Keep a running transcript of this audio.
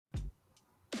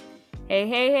Hey,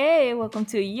 hey, hey, welcome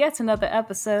to yet another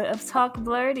episode of Talk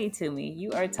Blurdy to Me.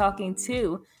 You are talking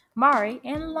to Mari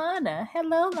and Lana.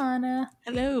 Hello, Lana.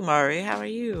 Hello, Mari. How are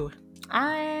you?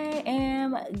 I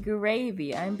am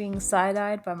gravy. I'm being side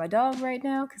eyed by my dog right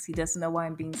now because he doesn't know why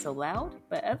I'm being so loud.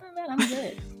 But other than that,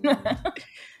 I'm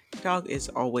good. Dog is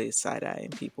always side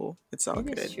eyeing people. It's all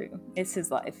It is good. true. It's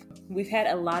his life. We've had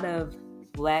a lot of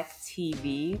black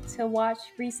TV to watch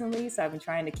recently, so I've been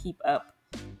trying to keep up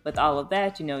with all of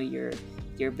that. You know, your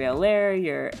Bel Air,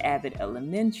 your Abbott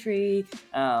Elementary.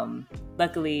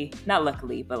 Luckily, not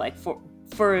luckily, but like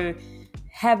for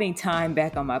having time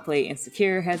back on my plate,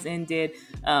 Insecure has ended.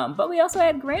 But we also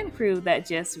had Grand Crew that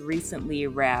just recently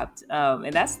wrapped,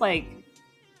 and that's like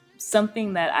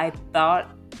something that I thought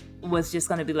was just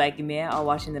going to be like, man, I'll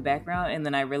watch in the background, and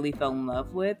then I really fell in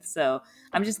love with. So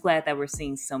I'm just glad that we're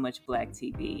seeing so much black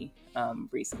TV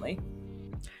recently.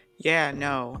 Yeah,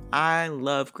 no, I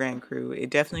love Grand Crew. It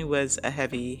definitely was a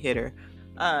heavy hitter.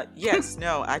 Yes,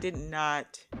 no, I did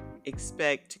not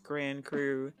expect Grand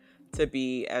Crew to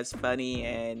be as funny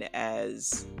and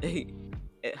as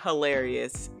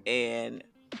hilarious and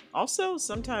also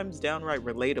sometimes downright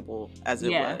relatable as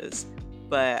it Yeah, was.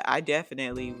 But I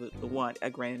definitely would want a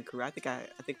Grand Crew. I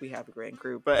think we have a Grand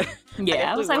Crew, but I yeah. I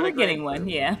definitely was like, want we're a getting Grand one.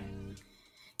 Crew. Yeah,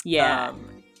 yeah.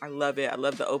 I love it. I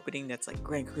love the opening that's like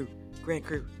Grand Crew, Grand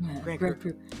Crew, Grand Crew. Grand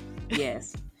Crew.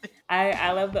 Yes.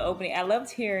 I love the opening. I loved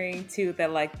hearing too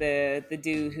that like the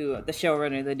dude who the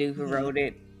showrunner, the dude who Hmm. wrote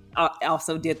it,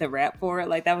 also did the rap for it.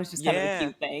 Like that was just kind of a Yeah.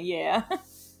 cute thing. Yeah.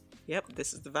 Yep.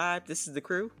 This is the vibe. This is the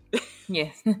crew.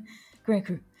 Yes, Grand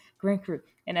Cru, Grand Cru.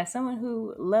 And as someone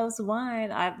who loves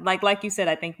wine, I like you said,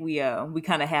 I think we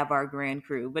kind of have our Grand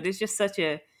Cru, but it's just such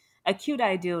a cute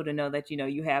ideal to know that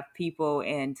you have people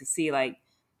and to see like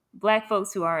black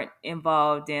folks who aren't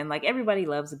involved in like everybody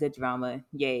loves a good drama,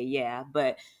 yeah,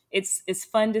 but it's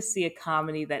fun to see a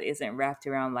comedy that isn't wrapped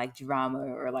around like drama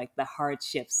or like the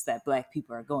hardships that black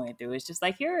people are going through. It's just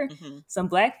like here are Hmm. some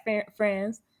black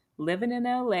friends living in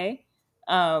LA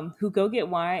who go get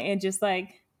wine and just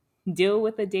like deal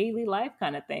with a daily life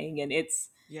kind of thing, and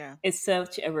Yeah. it's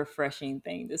such a refreshing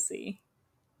thing to see.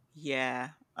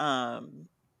 Yeah.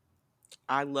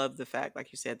 I love the fact,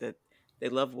 like you said, that they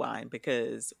love wine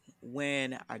because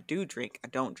when I do drink, I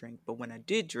don't drink, but when I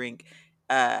did drink,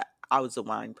 uh, I was a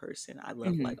wine person. I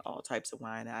love Hmm. like all types of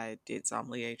wine. I did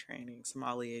sommelier training,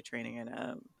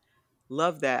 and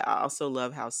love that. I also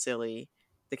love how silly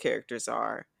the characters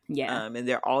are, Yeah. and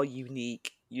they're all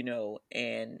unique,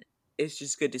 and it's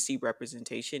just good to see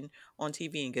representation on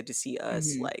TV and good to see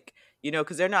us, Hmm. like,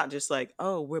 because they're not just like,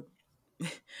 oh, we're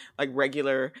like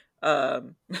regular,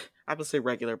 um, I would say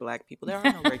regular black people. There are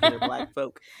no regular black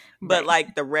folk, but Right.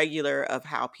 like the regular of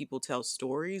how people tell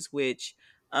stories, which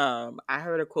I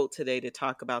heard a quote today to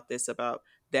talk about this about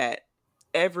that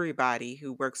everybody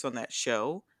who works on that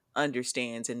show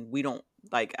understands, and we don't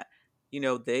like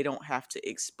they don't have to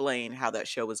explain how that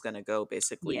show is going to go.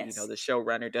 Basically, Yes. the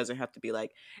showrunner doesn't have to be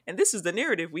like, and this is the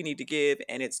narrative we need to give,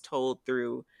 and it's told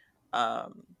through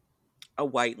um a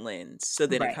white lens, so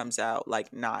then it Right. comes out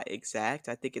like not exact.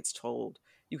 I think it's told,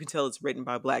 you can tell it's written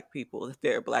by black people, that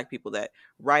there are black people that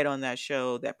write on that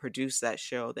show, that produce that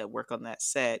show, that work on that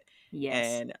set. Yes.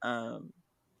 And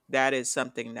that is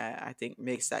something that I think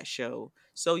makes that show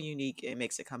so unique and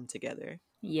makes it come together.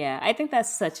 Yeah, I think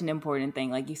that's such an important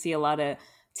thing. Like you see a lot of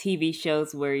TV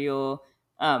shows where you'll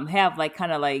have like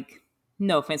kind of like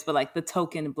no offense, but like the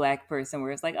token black person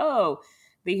where it's like, oh,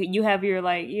 you have your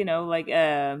like like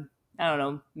I don't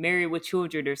know, Married with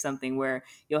Children or something where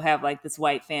you'll have like this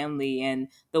white family and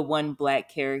the one black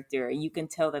character, and you can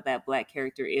tell that that black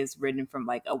character is written from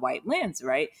like a white lens,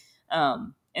 right?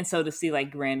 And so to see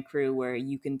like Grand Crew where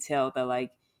you can tell that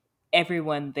like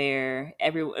everyone there,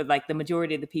 like the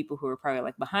majority of the people who are probably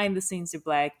like behind the scenes are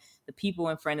black. The people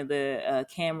in front of the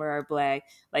camera are black.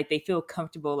 Like they feel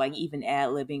comfortable, like even ad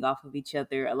libbing off of each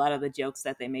other. A lot of the jokes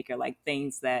that they make are like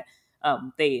things that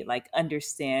they like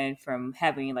understand from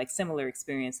having like similar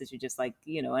experiences, or just like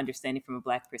understanding from a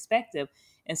black perspective.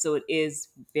 And so it is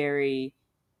very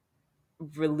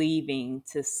relieving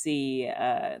to see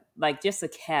like just a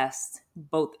cast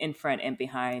both in front and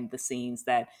behind the scenes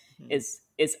that Mhm.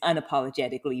 is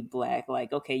unapologetically black.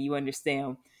 Like okay, you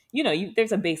understand,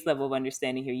 there's a base level of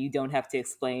understanding here. You don't have to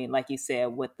explain, like you said,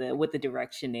 what the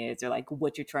direction is, or like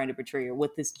what you're trying to portray, or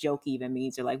what this joke even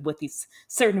means, or like what these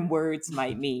certain words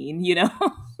might mean. Yeah.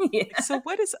 So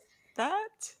what is that?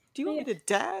 Do you want Yeah. me to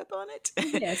dab on it?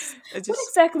 Yes. I What just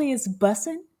exactly is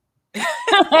bussin'?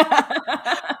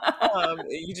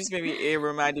 You just maybe it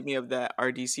reminded me of that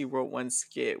RDC World One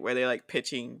skit where they're like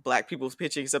pitching black people's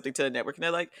pitching something to the network, and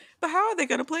they're like, "But how are they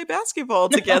going to play basketball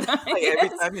together?" Like every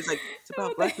Yes. time he's like, "It's How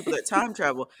about are black people that they? time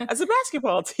travel as a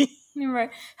basketball team." You're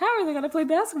right. How are they going to play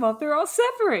basketball if they're all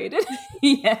separated?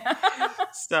 Yeah.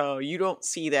 So you don't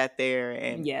see that there,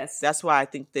 and Yes. that's why I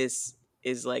think this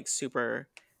is like super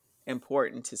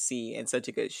important to see in such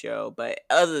a good show. But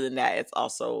other than that, it's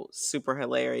also super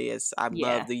hilarious. I love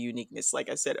Yeah. the uniqueness, like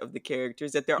I said, of the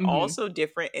characters, that they're Hmm. also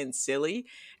different and silly,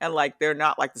 and like they're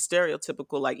not like the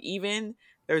stereotypical, like even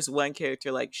there's one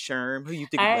character like Sherm who you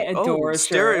think of I like, oh, adore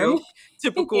Sherm.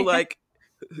 stereotypical, Yeah. like,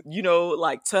 you know,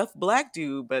 like tough black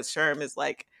dude, but Sherm is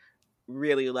like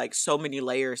really like so many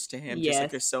layers to him, just like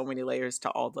Yes. there's so many layers to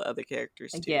all the other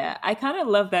characters too. Yeah, I kind of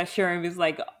love that Sherm is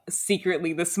like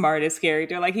secretly the smartest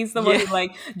character. Like he's the one Yeah. who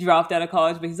like dropped out of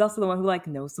college, but he's also the one who like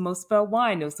knows the most about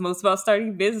wine, knows the most about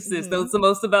starting businesses, knows Hmm. the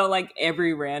most about like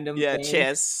every random Yeah, thing.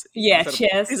 chess. Yeah, Incredible.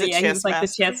 chess. He's a Yeah, he was chess like the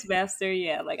master. chess master.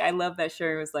 Yeah, like I love that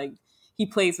Sherm was like he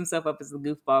plays himself up as a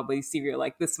goofball, but he's secretly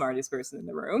like the smartest person in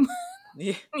the room.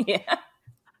 Yeah. Yeah,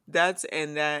 That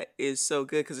is so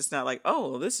good because it's not like,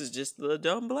 oh, this is just the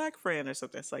dumb black friend or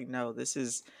something. It's like, no, this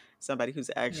is somebody who's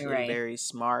you're actually right. very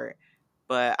smart.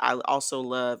 But I also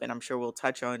love, and I'm sure we'll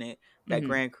touch on it, that Hmm.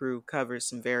 Grand Crew covers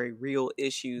some very real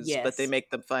issues, but they Yes, make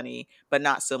them funny, but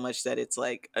not so much that it's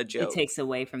like a it joke. takes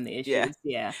away from the Yeah. issues.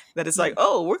 Yeah, That it's but like,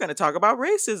 oh, we're gonna talk about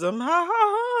racism, ha ha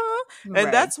ha, and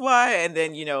right. that's why. And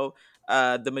then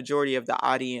the majority of the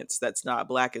audience that's not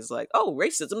black is like, oh,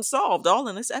 racism solved all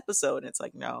in this episode. And it's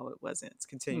like, no, it wasn't. It's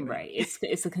continuing. Right. It's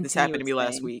a This happened to continuous me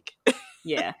last thing. week.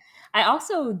 Yeah. I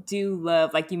also do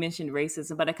love, like you mentioned,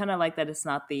 racism, but I kind of like that it's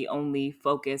not the only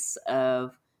focus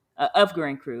of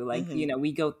Grand Crew. Like, Hmm.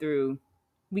 we go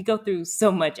through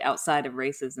so much outside of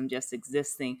racism just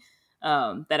existing.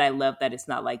 That I love that it's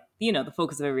not like, the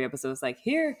focus of every episode is like,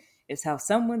 here is how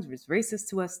someone was racist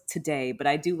to us today. But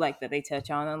I do like that they touch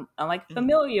on like Hmm.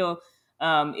 familial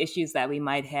issues that we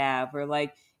might have, or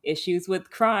like issues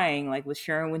with crying, like with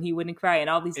Sharon when he wouldn't cry, and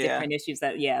all these Yeah. different issues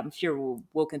that, yeah, I'm sure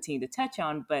we'll continue to touch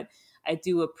on. But I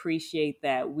do appreciate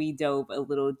that we dove a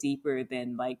little deeper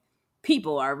than like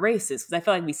people are racist, because I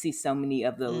feel like we see so many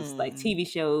of those like Mm. TV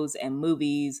shows and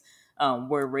movies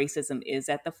where racism is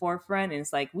at the forefront, and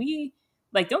it's like we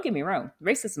like don't get me wrong,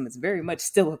 racism is very much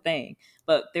still a thing,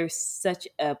 but there's such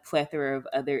a plethora of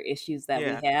other issues that we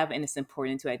Yeah. have, and it's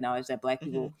important to acknowledge that Black Hmm.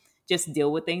 people just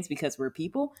deal with things because we're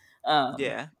people,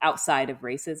 Yeah. outside of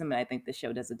racism, and I think the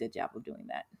show does a good job of doing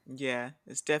that. Yeah.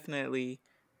 It's definitely,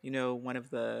 one of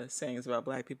the sayings about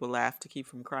black people: laugh to keep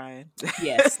from crying.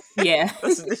 Yes, yeah.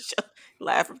 That's the show.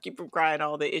 Laugh to keep from crying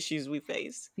all the issues we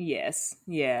face. Yes,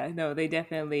 yeah, no, they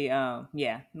definitely,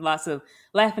 yeah, lots of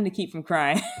laughing to keep from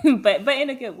crying, but in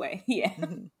a good way. Yeah.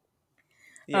 Hmm.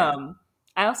 Yeah. um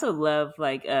I also love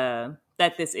like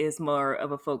that this is more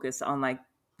of a focus on like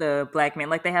the Black men.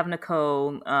 Like they have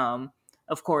Nicole,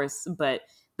 of course, but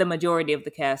the majority of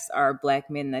the cast are Black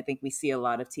men, and I think we see a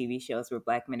lot of TV shows where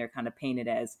Black men are kind of painted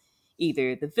as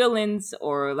either the villains,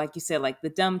 or like you said, like the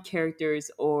dumb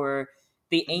characters, or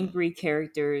the Hmm. angry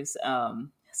characters.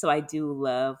 So I do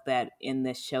love that in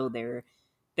this show they're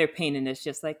painted as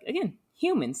just like, again,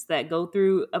 humans that go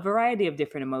through a variety of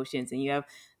different emotions, and you have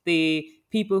the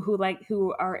people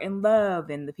who are in love,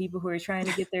 and the people who are trying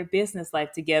to get their business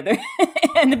life together,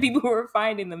 and the people who are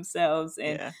finding themselves.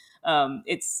 And Yeah.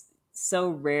 it's so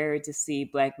rare to see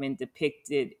Black men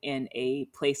depicted in a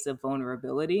place of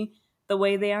vulnerability the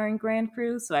way they are in Grand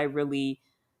Crew. So I really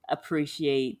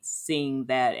appreciate seeing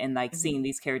that, and like Hmm. seeing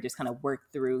these characters kind of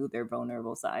work through their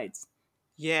vulnerable sides.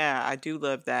 Yeah, I do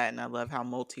love that, and I love how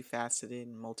multifaceted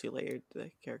and multi-layered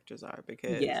the characters are,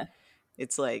 because Yeah.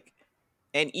 it's like,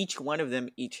 and each one of them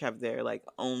each have their like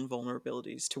own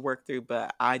vulnerabilities to work through,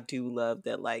 but I do love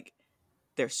that like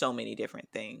there's so many different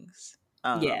things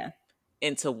Yeah.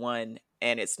 into one,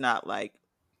 and it's not like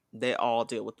they all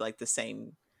deal with like the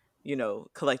same,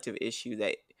 collective issue.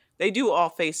 That they do all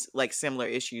face like similar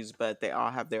issues, but they all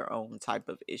have their own type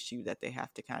of issue that they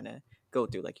have to kind of go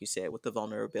through, like you said, with the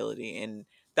vulnerability. And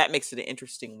that makes it an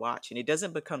interesting watch, and it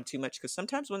doesn't become too much, because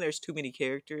sometimes when there's too many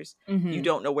characters, you Hmm.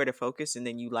 don't know where to focus, and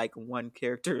then you like one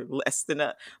character less than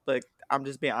a, but I'm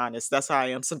just being honest, that's how I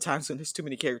am sometimes when there's too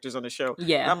many characters on the show. And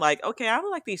Yeah. I'm like, okay, I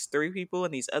don't like these three people,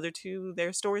 and these other two,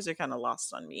 their stories are kind of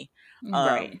lost on me. um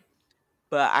Right.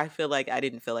 but I feel like I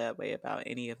didn't feel that way about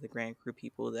any of the Grand Crew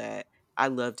people. That I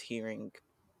loved hearing,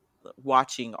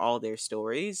 watching all their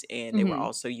stories, and they were Hmm.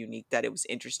 all so unique that it was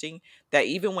interesting that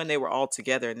even when they were all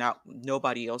together, not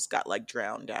nobody else got like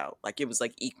drowned out. Like it was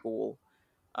like equal,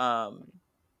 um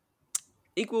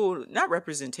equal, not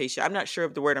representation. I'm not sure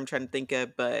of the word I'm trying to think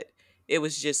of, but it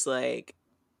was just like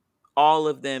all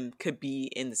of them could be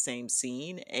in the same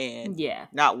scene and Yeah.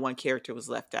 not one character was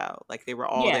left out. Like they were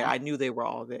all there. Yeah. I knew they were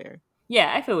all there.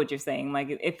 Yeah, I feel what you're saying. Like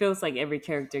it feels like every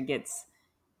character gets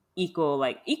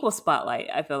equal spotlight.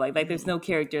 I feel like there's Hmm. no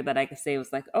character that I could say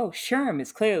was like, oh, Sherm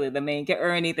is clearly the main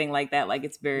or anything like that. Like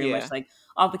it's very much Yeah. like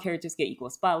all the characters get equal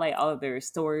spotlight. All of their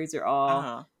stories are all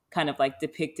Uh-huh. kind of like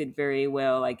depicted very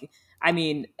well. Like I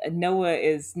mean, Noah and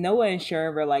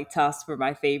Sherm are like tossed for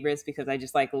my favorites because I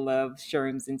just like love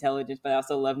Sherm's intelligence, but I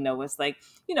also love Noah's like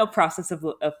process of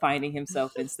finding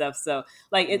himself and stuff. So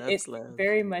like it Loves love.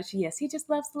 very much, yes, he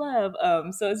just loves love.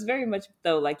 So it's very much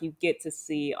though like you get to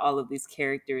see all of these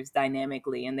characters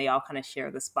dynamically and they all kind of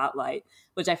share the spotlight,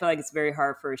 which I feel like it's very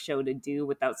hard for a show to do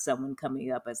without someone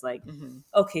coming up as like, Hmm.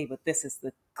 okay, but this is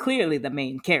the clearly the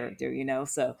main character,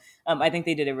 so I think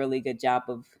they did a really good job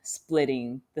of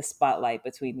splitting the spotlight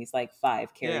between these like five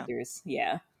Yeah. characters.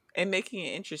 Yeah. And making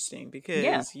it interesting Yeah.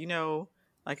 because,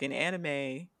 like in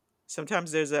anime,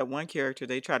 sometimes there's that one character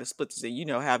they try to split to say,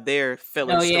 have their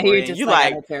filler Oh yeah, you're story and just you like, I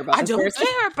like, don't care about I this don't person.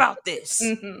 care about this.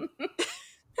 Mhm.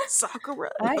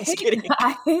 Sakura. No, I I'm just hate kidding.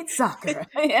 I hate Sakura.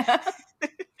 Yeah.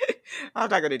 I'm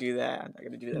not gonna do that. I'm not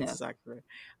gonna do that to No. Sakura.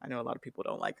 I know a lot of people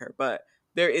don't like her, but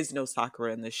there is no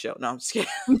Sakura in this show. No, I'm just kidding.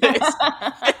 There's,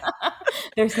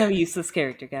 There's no useless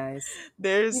character, guys.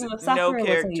 there's no Sakura wasn't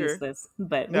character. useless,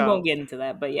 but we won't No, get into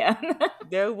that. But yeah.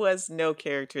 there was no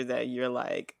character that you're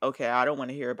like, okay, I don't want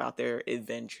to hear about their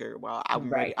adventure. Well, I'm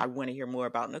ready. Right. I want to hear more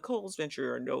about Nicole's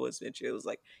venture or Noah's venture. It was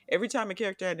like every time a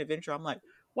character had an adventure, I'm like,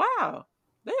 wow,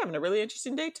 they're having a really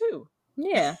interesting day too.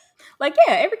 Yeah. Like,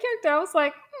 yeah, every character I was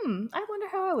like, I wonder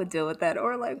how I would deal with that.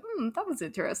 Or like, that was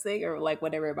interesting. Or like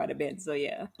whatever it might have been. So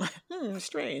yeah.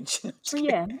 Strange. No, I'm just But kidding.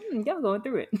 yeah, y'all going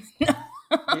through it.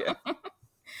 Yeah.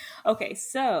 Okay,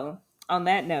 so on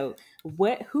that note,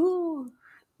 what who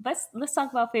let's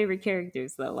talk about favorite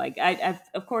characters though. Like I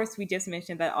of course we just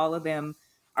mentioned that all of them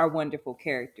are wonderful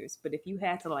characters, but if you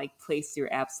had to like place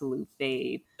your absolute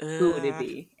fave, who would it Uh,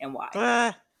 be and why?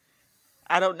 uh,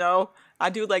 I don't know. I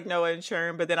do like Noah and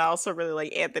Sherm, but then I also really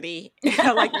like Anthony.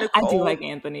 I like I do like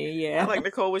Nicole. Anthony, I yeah. like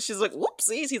Nicole when she's like,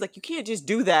 whoopsies. He's like, you can't just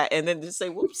do that and then just say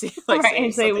whoopsie, like Right, say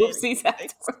and say something whoopsies anyways.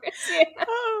 afterwards. Yeah.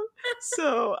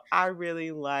 So I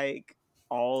really like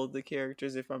all the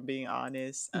characters, if I'm being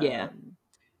honest. Yeah.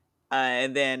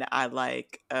 And then I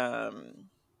like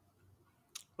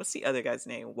what's the other guy's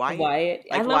name? Wyatt. Wyatt.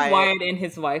 I Like love Wyatt, Wyatt and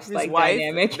his wife's his like wife.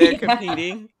 dynamic. They're Yeah.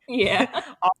 competing Yeah.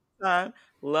 all the time.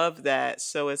 Love that.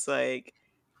 So it's like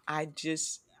I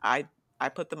just I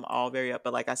put them all very up,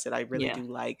 but like I said, I really Yeah. do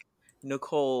like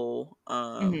Nicole.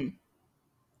 Hmm.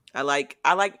 So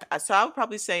I would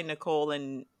probably say Nicole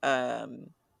and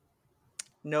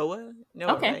Noah,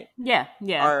 Okay. right? Yeah.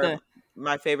 Yeah. Are The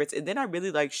my favorites. And then I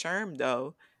really like Sherm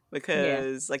though, yeah.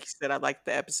 because like you said, I liked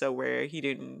the episode where he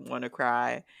didn't want to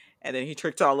cry and then he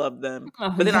tricked all of them. Oh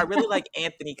But then yeah. I really like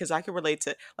Anthony because I can relate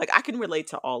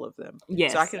to all of them. So I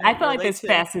Yes, can I feel like relate there's to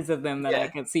facets of them that I yeah,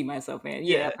 can see myself in.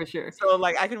 Yeah, yeah. for sure. So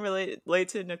like I can relate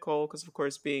to Nicole because of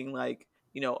course being like,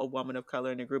 a woman of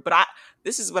color in the group. But I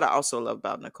this is what I also love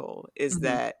about Nicole is Hmm.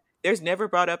 that there's never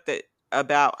brought up that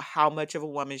about how much of a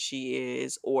woman she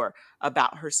is or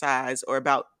about her size or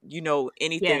about,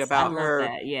 anything Yes, I about love her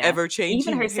that. Yeah, ever even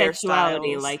changing her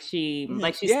sexuality, hairstyles.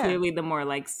 like she's Yeah. clearly the more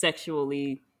like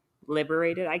sexually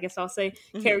liberated, I guess I'll say,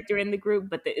 Hmm. character in the group.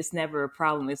 But it's never a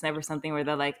problem. It's never something where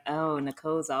they're like, oh,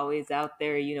 Nicole's always out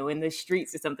there, in the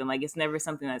streets or something. Like it's never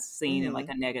something that's seen in like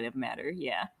Hmm. a negative matter.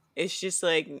 Yeah. It's just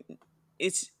like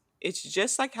it's it's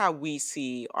just like how we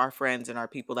see our friends and our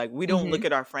people. Like we don't Hmm. look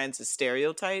at our friends as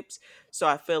stereotypes. So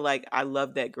I feel like I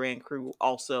love that Grand Crew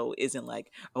also isn't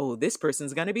like, oh, this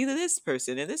person's gonna be this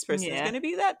person and this person's Yeah. gonna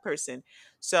be that person.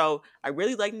 So I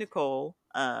really like Nicole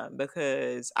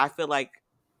because I feel like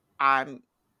I'm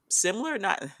similar,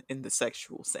 not in the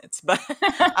sexual sense, but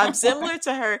I'm similar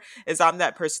to her as I'm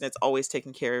that person that's always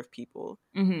taking care of people,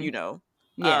 Hmm. you know.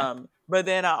 Yeah. But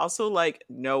then I also like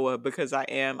Noah because I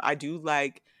do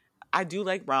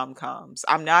like rom-coms.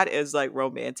 I'm not as like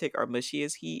romantic or mushy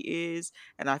as he is,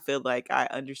 and I feel like I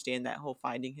understand that whole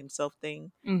finding himself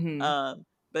thing. Hmm. Um,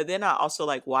 but then I also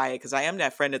like Wyatt because I am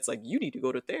that friend that's like, you need to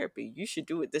go to therapy. You should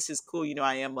do it. This is cool.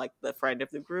 I am like the friend of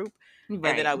the group. And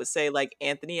then I Right. would say like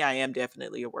Anthony, I am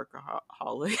definitely a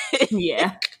workaholic.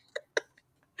 Yeah.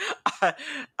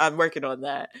 I'm working on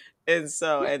that. And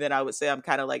then I would say I'm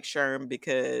kind of like Sherm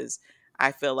because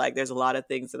I feel like there's a lot of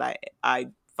things that I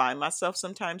find myself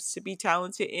sometimes to be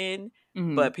talented in,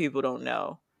 Hmm. but people don't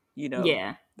know,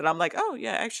 Yeah. that I'm like, oh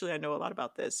yeah, actually I know a lot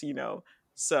about this.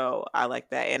 So I like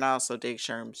that, and I also dig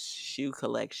Sherm's shoe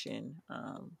collection.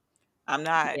 I'm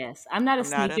not Yes, I'm not a I'm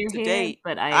not up to sneakerhead, date.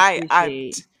 but I I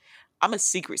appreciate. I'm a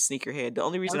secret sneakerhead. The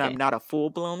only reason I'm Okay, not a full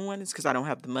blown one is because I don't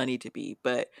have the money to be.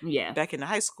 But yeah, back in the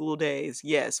high school days,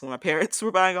 yes, when my parents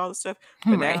were buying all the stuff.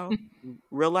 But right. now,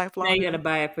 real life Now you got to Lana,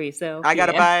 buy it for yourself. I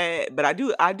gotta Yeah. buy it. But I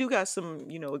do got some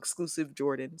exclusive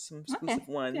Jordans, some Okay. exclusive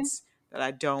Okay. ones that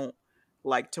I don't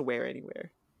like to wear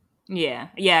anywhere. Yeah,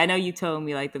 yeah. I know you told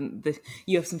me like the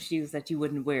you have some shoes that you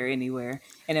wouldn't wear anywhere,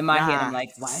 and in my head, I'm Nah, like,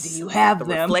 why do you the have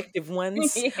them? reflective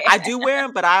ones. Yeah. I do wear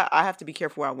them, but I have to be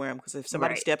careful where I wear them because if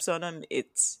somebody Right. steps on them,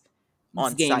 it's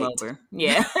It's on game sight. over.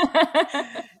 Yeah.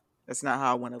 That's not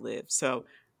how I want to live. So,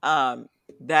 um,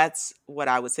 that's what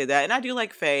I would say that. And I do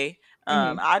like Faye.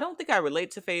 Hmm. I don't think I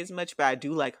relate to Faye as much, but I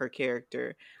do like her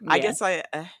character. I Yeah. guess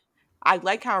I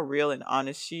like how real and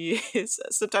honest she is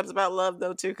sometimes about love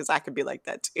though too, because I could be like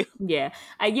that too. Yeah,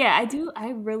 I do. I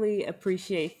really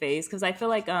appreciate Phase because I feel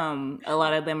like a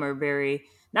lot of them are very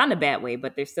not in a bad way,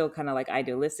 but they're still kind of like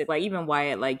idealistic. Like even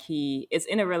Wyatt, like he is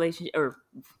in a relationship or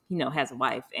has a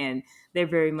wife, and they're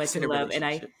very He's much in in a love.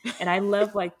 relationship. And I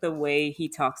love like the way he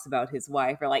talks about his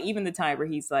wife, or like even the time where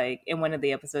he's like in one of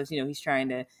the episodes, he's trying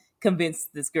to convince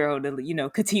this girl to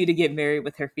continue to get married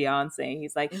with her fiance.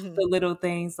 He's like Hmm. the little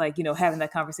things like having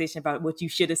that conversation about what you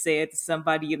should have said to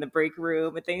somebody in the break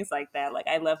room and things like that. Like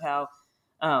I love how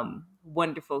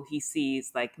wonderful he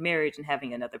sees like marriage and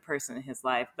having another person in his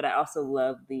life. But I also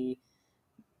love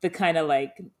the kind of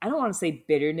like I don't want to say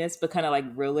bitterness, but kind of like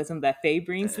realism that Faye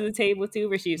brings to Uh, the table too,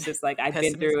 where she's just like, I've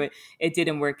been through pessimism. it, it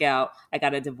didn't work out, I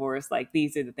got a divorce. Like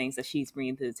these are the things that she's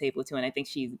bringing to the table too, and I think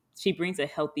she brings a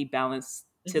healthy balance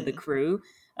to the Hmm. crew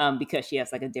because she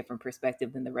has like a different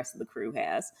perspective than the rest of the crew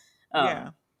has.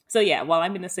 Yeah. So yeah, while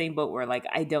I'm in the same boat where like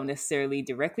I don't necessarily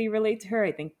directly relate to her,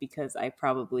 I think because I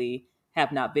probably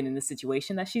have not been in the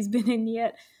situation that she's been in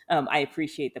yet, I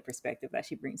appreciate the perspective that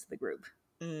she brings to the group.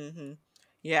 Hmm.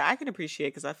 Yeah, I can appreciate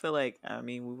because I feel like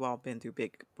we've all been through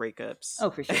big breakups Oh,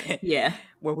 for sure. Yeah.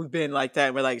 where we've been like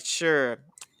that. We're like, sure,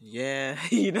 yeah,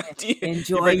 you're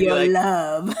Enjoy ready to be your like,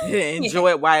 love. yeah, Yeah.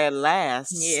 enjoy it while it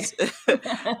Yeah. lasts.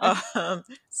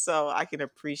 So I can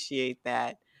appreciate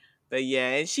that. But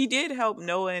yeah, and she did help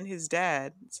Noah and his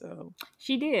dad. So,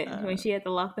 She did when uh, she had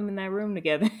to lock them in that room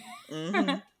together.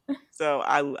 hmm so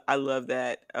I love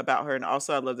that about her, and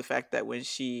also I love the fact that when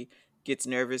she gets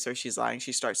nervous or she's lying,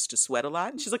 she starts to sweat a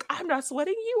lot, and she's like, "I'm not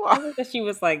sweating, you I are." think that she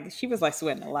was like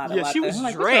sweating a Yeah, lot she though. I'm was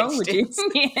like, what's wrong drenched. with you?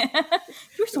 Yeah.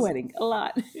 You're It's- sweating a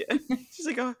lot. yeah, she's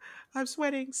like, "Oh, I'm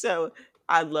sweating." So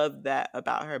I love that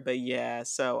about her. But yeah,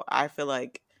 so I feel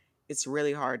like it's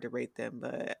really hard to rate them,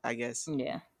 but I guess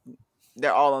Yeah.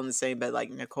 they're all on the same bed, like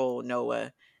Nicole,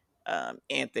 Noah,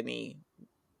 Anthony,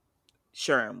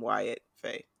 Sherm, Wyatt,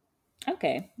 Faye.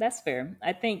 Okay, that's fair.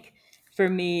 I think for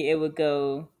me it would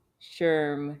go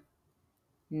Sherm,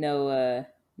 Noah,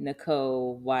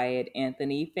 Nicole, Wyatt,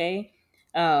 Anthony, Faye.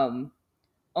 Um,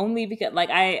 only because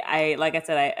I like I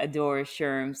said, I adore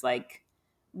Sherm's like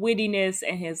wittiness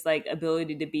and his like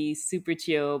ability to be super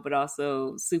chill but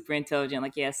also super intelligent.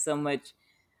 Like he has so much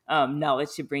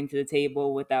knowledge to bring to the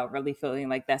table without really feeling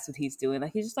like that's what he's doing.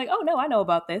 Like he's just like, oh no, I know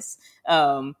about this.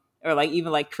 Or like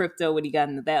even like crypto when he got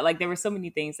into that. Like there were so many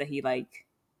things that he like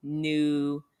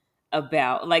knew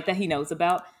about, like that he knows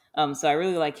about. So I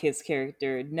really like his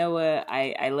character. Noah,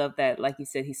 I love that, like you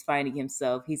said, he's finding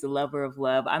himself. He's a lover of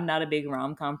love. I'm not a big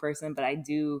rom com person, but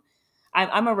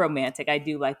I'm a romantic. I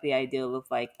do like the ideal of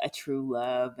like a true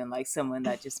love and like someone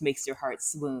that just makes your heart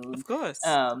Of swoon. course.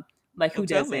 Um, like who Otome.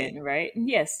 doesn't, right?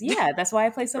 Yes, yeah. That's why I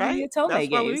play so many Right? Otome That's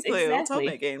why we games. play Exactly.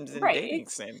 Otome games and Right. dating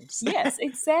sims. Yes,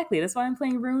 exactly. That's why I'm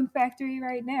playing Rune Factory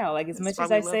right now. Like as That's much why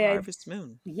as we I love say I Harvest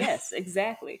Moon. yes,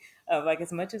 exactly. Like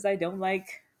as much as I don't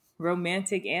like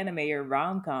romantic anime or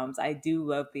rom coms, I do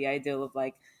love the ideal of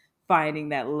like finding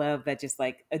that love that just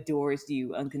like adores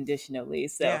you unconditionally.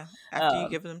 So Yeah, after you um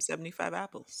give them 75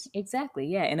 apples. exactly,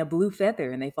 yeah, and a blue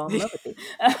feather and they fall in love with you.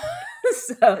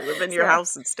 so They live in your so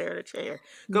house and stare at a chair.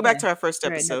 Go back yeah. to our first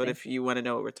Right, episode nothing. if you want to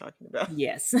know what we're talking about.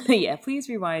 Yes. Yeah. Please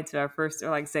rewind to our first or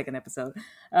like second episode.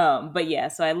 But yeah,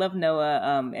 so I love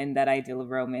Noah and that ideal of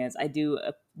romance. I do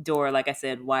adore, like I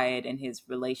said, Wyatt and his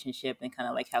relationship and kind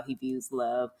of like how he views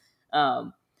love.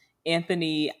 Um,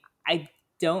 Anthony, I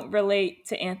don't relate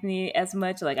to Anthony as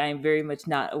much. Like I am very much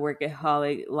not a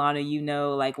workaholic. Lana,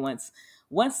 like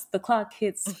once the clock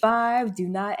hits 5, do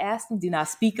not ask me, do not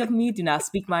speak of me, do not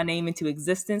speak my name into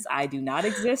existence. I do not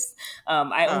exist.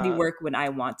 I only Uh, work when I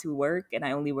want to work, and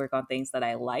I only work on things that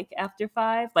I like after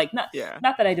 5. Like yeah.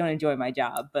 not that I don't enjoy my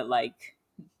job, but like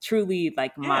truly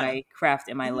like Yeah. my craft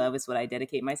and my Hmm. love is what I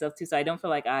dedicate myself to. So I don't feel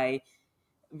like I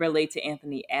relate to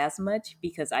Anthony as much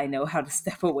because I know how to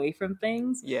step away from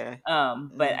things. Yeah.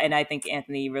 But Mm, and I think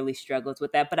Anthony really struggles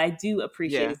with that. But I do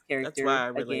appreciate yeah. his That's why character I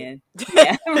relate. again.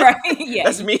 Yeah, right. Yeah.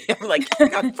 That's me. I'm like, I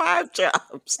got 5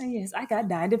 jobs. Yes, I got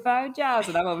 9 to 5 jobs,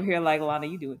 and I'm over here like, Lana,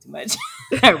 you doing too much.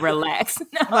 Relax.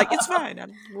 I'm like, it's fine.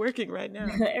 I'm working right now.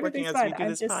 Working Everything's as fine. we do I'm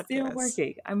this just still podcast.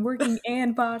 working. I'm working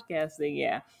and podcasting.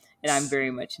 Yeah, and I'm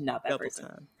very much not that Double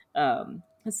person. time.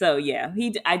 So yeah,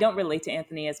 I don't relate to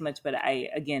Anthony as much, but I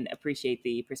again appreciate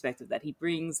the perspective that he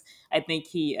brings. I think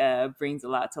he brings a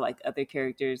lot to like other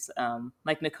characters,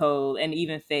 like Nicole and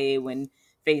even Faye when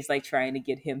Faye's like trying to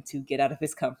get him to get out of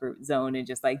his comfort zone and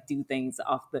just like do things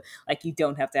off the like you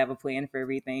don't have to have a plan for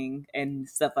everything and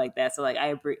stuff like that. So like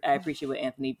I appreciate what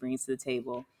Anthony brings to the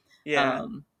table. Yeah.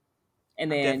 Um,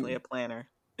 and I'm definitely then a planner.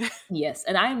 yes,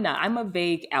 and I'm not. I'm a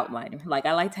vague outliner. Like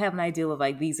I like to have an idea of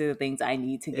like these are the things I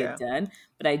need to get Yeah. done,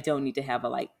 but I don't need to have a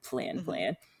like Hmm.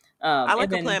 plan. I And like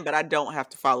a then plan, but I don't have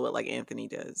to follow it like Anthony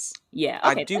does. yeah,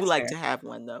 I okay, do that's like fair. to have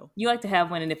one though. You like to have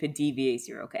one, and if it deviates,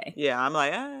 you're okay. Yeah, I'm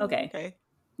like, Okay, okay. As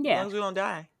long yeah. as we don't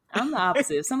die. I'm the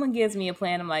opposite. If someone gives me a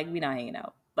plan, I'm like, we not hanging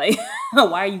out. Like,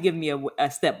 why are you giving me a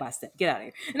step by step? Get out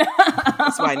of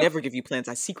That's why I here. never give you plans.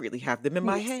 I secretly have them in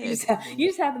my Yes, head. you And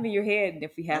just have them in your head, and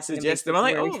if we I happen to make suggest them. things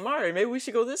I'm like, work, oh, Mari, maybe we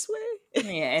should go this way.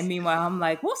 yeah, and meanwhile, I'm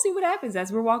like, we'll see what happens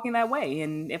as we're walking that way.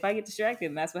 And if I get distracted,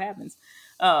 then that's what happens.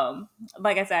 Um,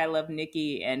 like I said, I love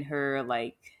Nikki and her,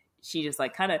 like, she just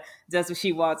like kind of does what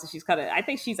she wants. And she's kind of, I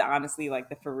think she's honestly like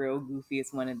the for real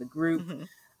goofiest one in the group.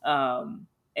 Hmm.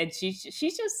 And she's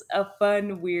just a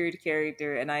fun, weird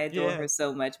character, and I adore Yeah, her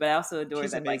so much. But I also adore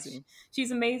she's that like amazing.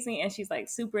 she's amazing, and she's like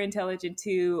super intelligent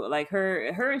too. Like her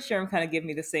and Sherm kind of give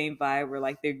me the same vibe, where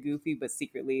like they're goofy but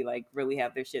secretly like really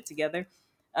have their shit together.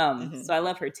 Hmm. So I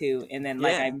love her too. And then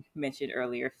like Yeah, I mentioned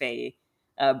earlier, Faye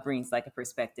brings like a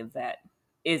perspective that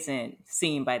isn't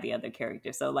seen by the other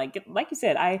characters. So like you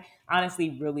said, I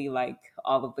honestly really like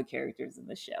all of the characters in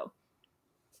the show.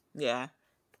 yeah.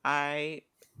 I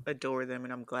adore them,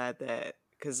 and I'm glad that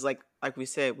because, like we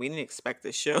said, we didn't expect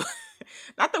this show.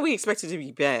 Not that we expected it to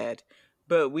be bad,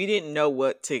 but we didn't know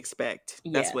what to expect.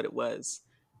 That's Yeah. what it was.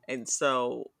 And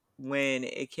so when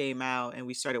it came out and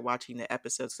we started watching the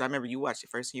episodes, 'cause I remember you watched it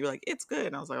first and you were like, "It's good,"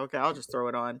 and I was like, "Okay, I'll just throw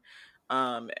it on."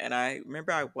 And I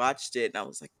remember I watched it and I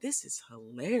was like, "This is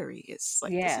hilarious!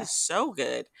 Like, this Yeah. is so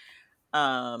good."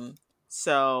 Um,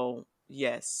 so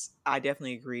yes, I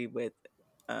definitely agree with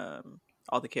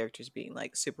all the characters being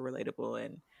like super relatable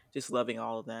and just loving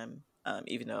all of them.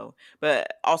 Even though, but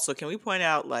also, can we point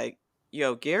out like,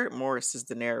 yo, Garrett Morris is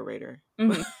the narrator.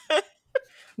 Hmm.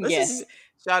 Let's just Yes.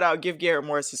 shout out, give Garrett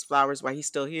Morris his flowers while he's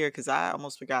still here, because I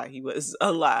almost forgot he was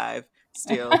alive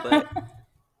still. But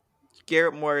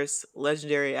Garrett Morris,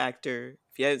 legendary actor.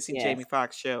 If you haven't seen Yes. Jamie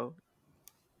Foxx show,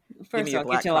 give me First of your all, get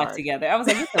black your life card. together. I was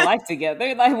like, get your life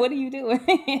together. Like, what are you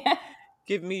doing?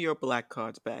 Give me your black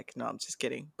cards back. No, I'm just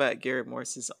kidding. But Garrett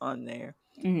Morris is on there.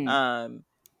 Hmm. Um,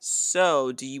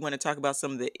 so do you want to talk about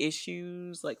some of the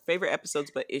issues, like favorite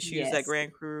episodes, but issues that Yes.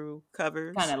 Grand Crew Kind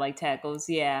covers? of like tackles.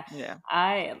 Yeah. Yeah.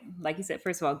 I, like you said,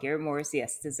 first of all, Garrett Morris,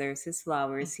 yes, deserves his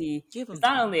flowers. He Give is them to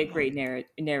not him. only a Come on. great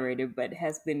narrator, but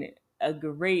has been a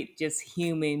great just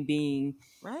human being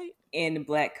Right? in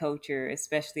Black culture,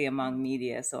 especially among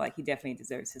media. So, like, he definitely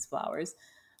deserves his flowers.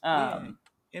 Yeah. Um,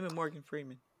 Him and Morgan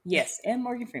Freeman. yes. And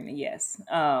Morgan Freeman, yes.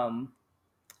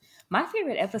 My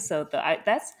favorite episode, though,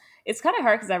 that's it's kind of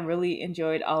hard because I really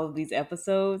enjoyed all of these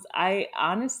episodes. I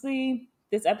honestly,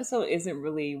 this episode isn't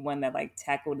really one that like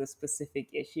tackled a specific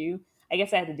issue. I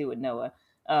guess I had to do with Noah,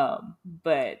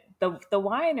 but the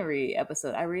winery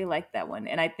episode, I really liked that one,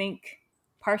 and I think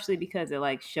partially because it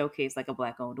like showcased like a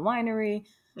black owned winery.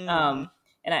 Mm-hmm. Um,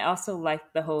 and I also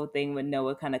liked the whole thing with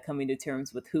Noah kind of coming to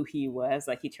terms with who he was.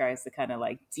 Like he tries to kind of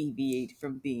like deviate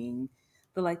from being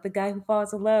the guy who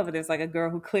falls in love and there's like a girl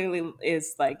who clearly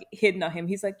is like hitting on him.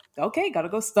 He's like, okay, gotta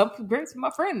go stump some grapes with my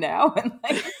friend now. And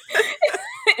like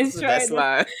It's is the trying best to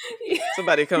line.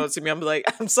 Somebody comes to me, I'm like,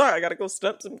 I'm sorry, I gotta go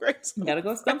stump some grapes. gotta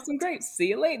go stump some grapes. See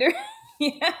you later.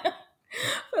 Yeah.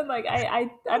 But like I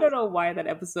don't know why that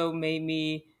episode made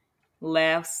me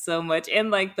laugh so much. And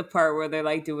like the part where they're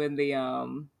like doing the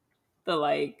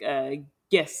like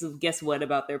guess what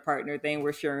about their partner thing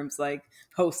where Sherm's like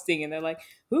hosting and they're like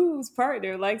whose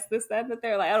partner likes this that and that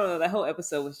they're like I don't know, that whole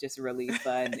episode was just really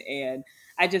fun. And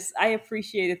I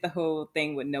appreciated the whole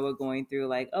thing with Noah going through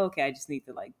like, oh, okay, I just need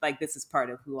to like this is part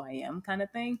of who I am kind of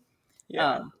thing.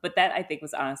 Yeah. But that I think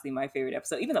was honestly my favorite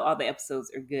episode, even though all the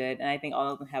episodes are good and I think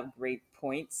all of them have great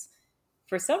points.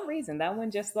 For some reason that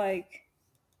one just like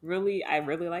really I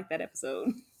really like that episode.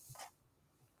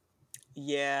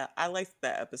 Yeah, I liked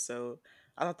that episode.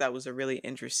 I thought that was a really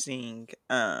interesting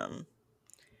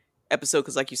episode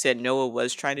because, like you said, Noah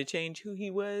was trying to change who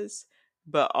he was,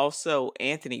 but also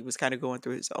Anthony was kind of going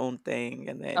through his own thing,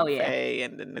 and Oh then yeah, Faye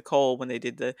and then Nicole when they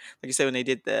did the, like you said, when they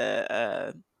did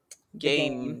the the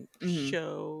game.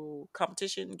 game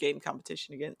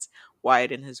competition against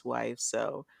Wyatt and his wife.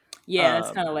 So, Yeah, it's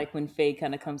kind um, of like when Faye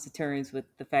kind of comes to terms with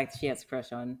the fact she has a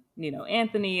crush on,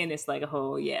 Anthony, and it's like a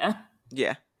whole, yeah,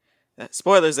 yeah.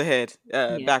 Spoilers ahead.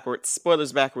 yeah, Backwards.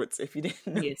 Spoilers backwards. If you didn't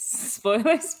know, yes.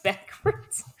 Spoilers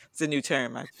backwards. it's a new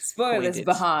term. I've coined Spoilers it.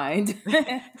 behind.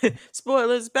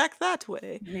 Spoilers back that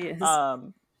way. Yes.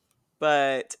 Um,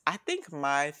 but I think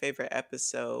my favorite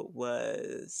episode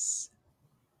was.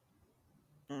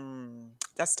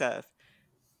 That's tough.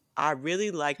 I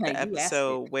really liked the You asked it.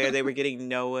 episode where they were getting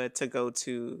Noah to go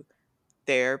to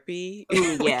therapy.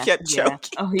 Oh We yeah, kept yeah.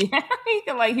 choking. Oh yeah.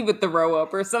 He would throw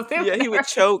up or something. Yeah, he would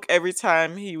choke every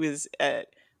time he was at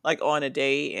like on a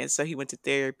date, and so he went to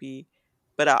therapy.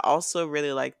 But I also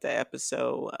really liked the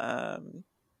episode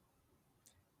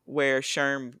where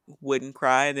Sherm wouldn't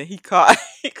cry, and then he caught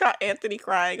he caught Anthony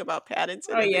crying about Oh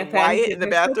Paddington, and yeah, then Wyatt in Paddington. the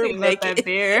There's something bathroom about that naked.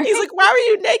 bear. He's like, "Why were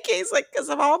you naked?" He's like, "Because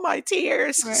of all my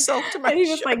tears Right. soaked my And he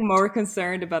was like shirt." more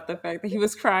concerned about the fact that he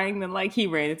was crying than like he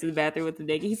ran into the bathroom with the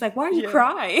naked. He's like, "Why are you Yeah,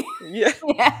 crying?" yeah.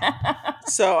 Yeah.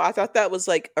 So I thought that was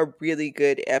like a really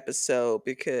good episode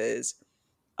because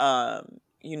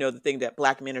the thing that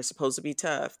black men are supposed to be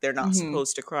tough. They're not Hmm.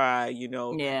 supposed to cry,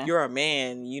 Yeah. you're a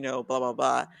man, blah blah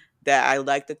blah. That I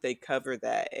like that they covered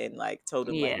that and like told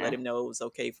him like let Yeah. him know it was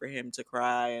okay for him to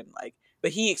cry and like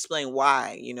but he explained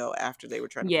why, after they were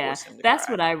trying to Yeah, force him to that's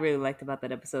cry. what I really liked about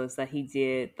that episode is that he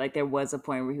did like there was a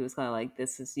point where he was kind of like,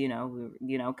 "This is we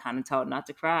were, kind of taught not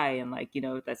to cry, and like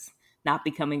that's not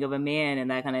becoming of a man," and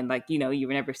that kind of like you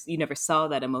never saw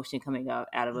that emotion coming out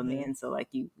of a Hmm. man, so like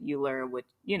you learn what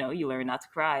you learn not to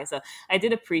cry. So I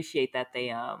did appreciate that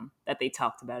they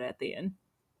talked about it at the end.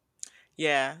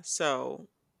 Yeah, so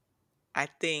I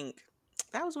think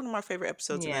that was one of my favorite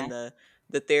episodes, and then Yeah.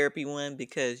 the therapy one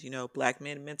because black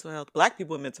men and mental health, black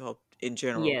people and mental health in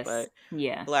general, Yes. but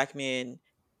Yeah. black men,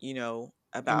 And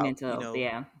about mental health.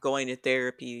 Yeah. going to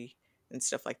therapy and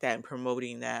stuff like that and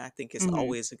promoting that, I think is Hmm.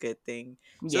 always a good thing.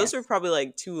 So those are Yes. probably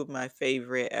like two of my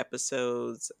favorite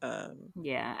episodes.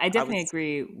 Yeah. I I would definitely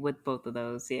agree with both of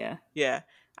those. Yeah. Yeah,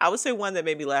 I would say one that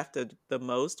made me laugh the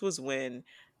most was when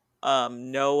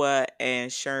Noah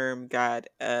and Sherm got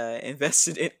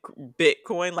invested in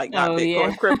Bitcoin, like not Oh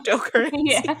yeah. Bitcoin, cryptocurrency.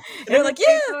 Yeah, And they're and then like, they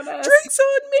 "Yeah, told us. drinks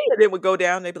on me." And it would go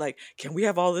down, they'd be like, "Can we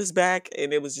have all this back?"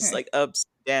 And it was just like ups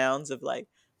and downs of like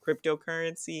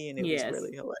cryptocurrency, and it was Yes.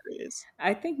 really hilarious.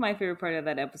 I think my favorite part of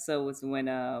that episode was when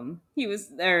he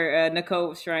was or Nicole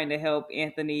was trying to help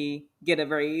Anthony get a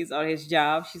raise on his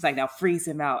job. She's like, "Now freeze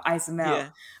him out, ice him out." Yeah.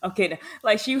 Okay,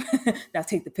 like she now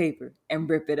take the paper and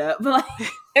rip it up. Like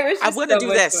there was I just wanna so do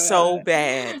much that going on. so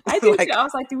bad. I do too. Like, I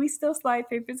was like, "Do we still slide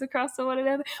papers across to one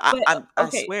another?" I But I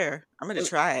okay, swear, I'm gonna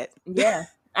try it. yeah.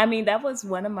 I mean, that was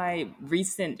one of my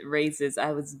recent raises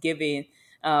I was giving.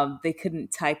 They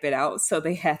couldn't type it out, so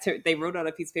they wrote on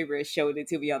a piece of paper and showed it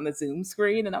to me on the Zoom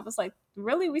screen, and I was like,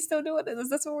 "Really? We still doing it? Is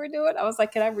this what we're doing?" I was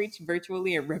like, "Can I reach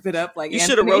virtually and rip it up like You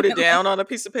shoulda Anthony?" wrote it And like, down on a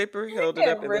piece of paper, held it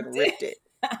up, and and then ripped it. ripped it,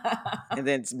 and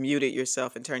then muted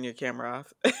yourself and turn your camera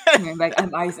off. And like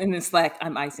I'm ice in the Slack.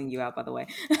 I'm icing you out, by the way.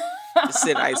 Just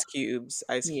send ice Yes. cube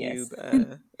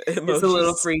Just a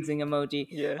little emojis. freezing emoji.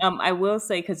 Yeah. I will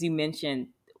say because you mentioned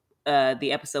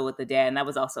the episode with the dad, and that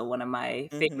was also one of my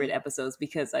favorite Mhm. episodes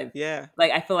because Yeah.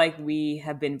 I feel like we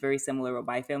have been very similar with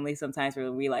my family. Sometimes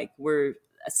where we're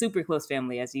a super close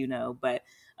family, as you know, but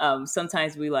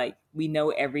sometimes we know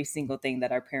every single thing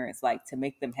that our parents like to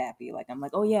make them happy. Like I'm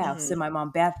like, oh yeah, I'll send Mhm. my mom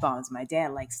bath bombs. My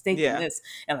dad likes steak and Yeah. this,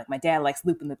 and like my dad likes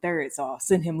Lupin the Third, so I'll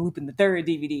send him Lupin the Third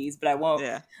DVDs. But I won't.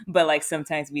 Yeah. But like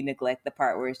sometimes we neglect the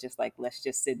part where it's just like let's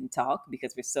just sit and talk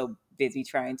because we're so busy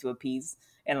trying to appease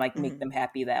and like make Mhm. them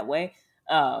happy that way.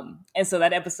 And so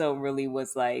that episode really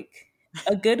was like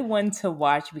a good one to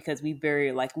watch because we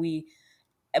very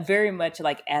much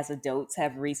like as adults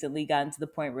have recently gotten to the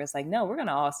point where it's like, no, we're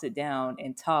gonna all sit down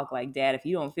and talk. Like, Dad, if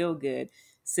you don't feel good,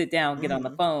 sit down, get on the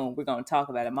Mhm. phone. We're gonna talk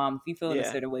about it. Mom, if you feel in a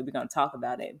Yeah. certain way, we're gonna talk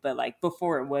about it. But like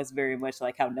before, it was very much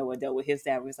like how Noah dealt with his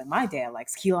dad. Where he was like, my dad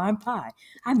likes key lime pie.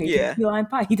 I made him Yeah. key lime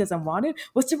pie. He doesn't want it.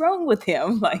 What's wrong with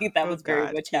him? Like that Oh was very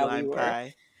god, much key how we lime were.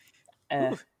 pie.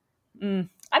 Uh, Ooh.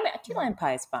 I mean, key lime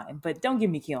pie is fine, but don't give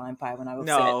me key lime pie when I'm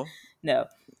upset. No, No.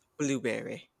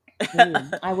 blueberry. Ooh,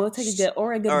 I will take S- a good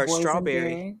or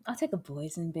strawberry. boysenberry. I'll take a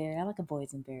boysenberry. I like a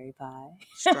boysenberry pie.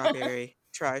 Strawberry.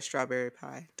 Try strawberry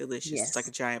pie. Delicious. It's like a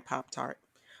Yes. giant Pop Tart.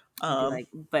 I do Um, like,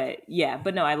 but yeah,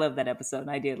 but no, I love that episode. And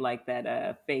I did like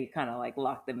that. Faye kind of like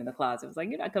locked them in the closet. It was like,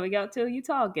 you're not coming out till you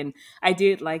talk. And I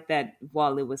did like that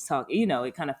while it was talking.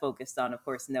 It kind of focused on, of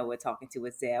course, Noah talking to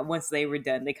his dad. Once they were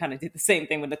done, they kind of did the same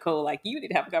thing with Nicole. Like, you need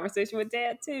to have a conversation with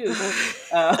dad too.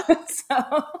 So, so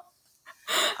I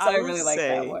I will really like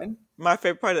that say one. my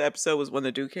favorite part of the episode was when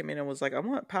the dude came in and was like, "I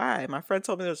want pie." My friend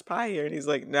told me there's pie here, and he's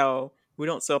like, "No, we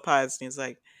don't sell pies." And he's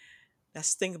like,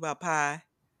 "That's the thing about pie.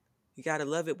 You gotta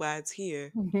love it while it's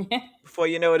here. Before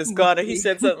you know it, it's gone." Or he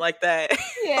said something like that.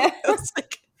 Yeah. It was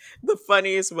like the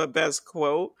funniest but best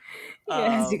quote.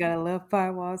 Yes, you Um, gotta love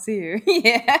firewalls here.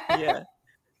 Yeah. yeah.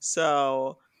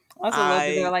 So I also love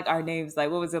that they're I like our names,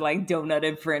 like what was it, like donut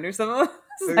and friend or something?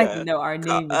 It's like yeah, no, our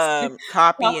name is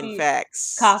copy and coffee,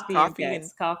 facts, coffee and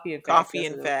facts. coffee That's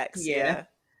and what. facts. Yeah, Yeah,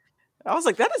 I was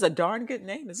like, that is a darn good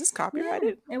name. Is this yeah.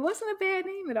 copyrighted? It wasn't a bad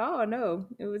name at all. No,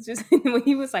 it was just when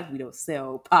he was like, "We don't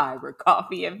sell pie, we're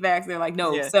coffee and facts." They're like,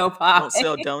 "No, Yeah, sell pie." don't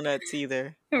sell donuts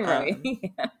either. Right?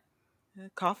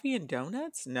 Coffee and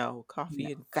donuts? No, No, coffee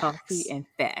and coffee facts. and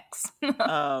facts.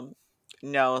 Um,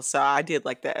 no, so I did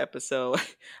like that episode.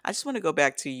 I just want to go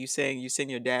back to you saying you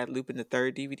send your dad Lupin the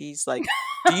Third DVDs. Like,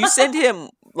 do you send him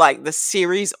like the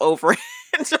series over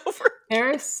and over? There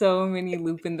are so many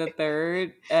Lupin the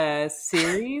Third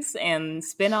series and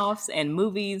spin-offs and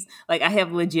movies. Like I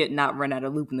have legit not run out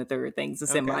of Lupin the Third things to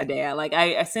send my Okay. dad. Like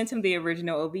I sent him the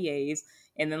original OVAs,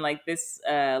 and then like this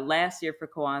last year for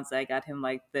Kwanzaa, I got him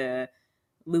like the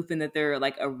Lupin the Third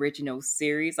like original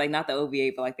series, like not the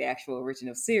OVA, but like the actual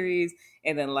original series.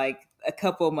 And then like a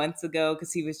couple of months ago,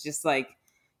 because he was just like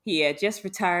he had just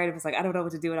retired. It was like I don't know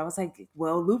what to do, and I was like,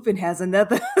 "Well, Lupin has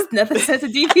another another set of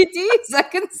DVDs I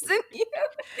can send you."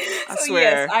 I So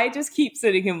yes, swear. I just keep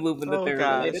sending him Lupin the Oh Third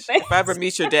related gosh. things. If I ever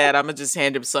meet your dad, I'm gonna just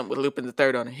hand him something with Lupin the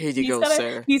Third on it. Here you He's go, gonna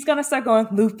sir. he's gonna start going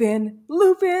Lupin,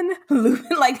 Lupin,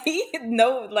 Lupin. Like he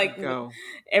no There like you go.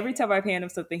 every time I hand him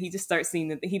something, he just starts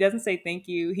singing. He doesn't say thank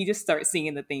you. He just starts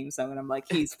singing the theme song, and I'm like,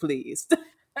 he's pleased.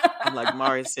 I'm like,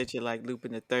 Mari said you like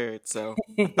Lupin the Third, so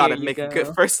I thought Here I'd you make a good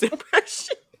go. first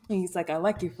impression. He's like, I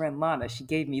like your friend Lana. She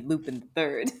gave me Lupin the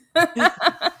Third.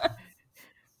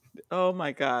 Oh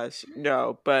my gosh.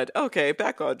 No, but okay,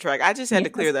 back on track. I just had to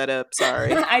clear Yes, that up.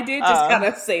 Sorry. I did just kind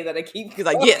Um, of say that. I keep he's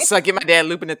like, going. yes, so I get my dad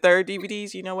Lupin the Third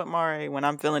DVDs. You know what, Mari? When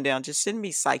I'm feeling down, just send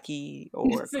me Psyche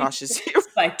or Cautious Hero.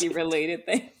 Psyche related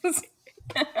things.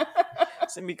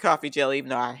 Send me Coffee Jelly, even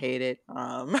though I hate it.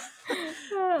 Okay,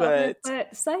 But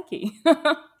but Psyche.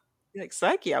 like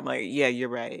Psyche, I'm like, yeah, you're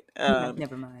right. Like,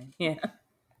 never mind. Yeah.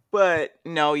 But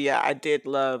no, yeah, I did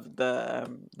love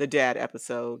the dad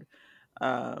episode.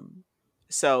 Um,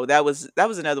 so that was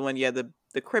another one. Yeah, the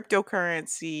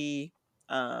cryptocurrency.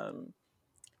 Um,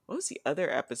 what was the other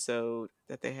episode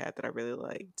that they had that I really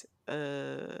liked?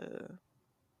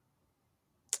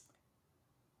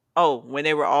 Oh, when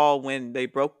they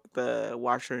broke the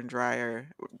washer and dryer,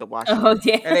 the washer, Oh and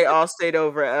yeah. they all stayed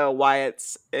over at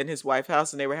Wyatt's and his wife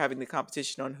house, and they were having the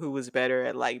competition on who was better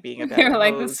at like being a They're better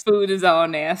like, this host. food is all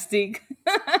nasty.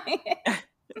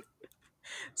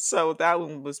 So that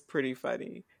one was pretty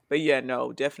funny. But yeah,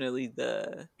 no, definitely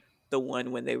the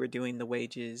one when they were doing the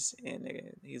wages and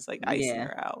he's like icing Yeah.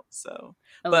 her out. So,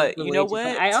 I love but the you know wages.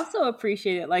 what? I also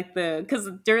appreciated like because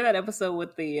during that episode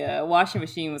with the washing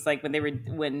machine was like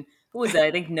when who was that?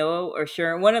 I think Noah or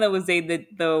Sherm. One of them was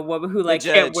the woman who The like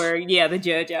kept judge, wearing the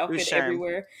judge it was outfit Sherm.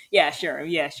 everywhere. Yeah, Sherm.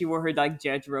 Yeah, she wore her like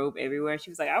judge robe everywhere. She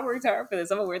was like, I worked hard for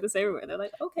this. I'm gonna wear this everywhere. They're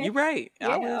like, okay, You're right. I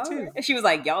yeah, would all right. too. And she was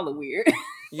like, y'all are weird.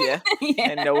 Yeah. And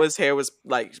Yeah. Noah's hair was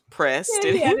like pressed Yeah,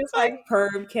 and he he had was this like, like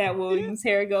perm Cat yeah. Williams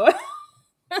hair going.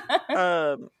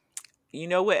 Um, you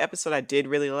know what episode I did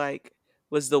really like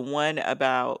was the one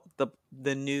about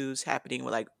the news happening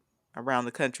with like around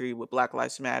the country with Black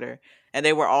Lives Matter, and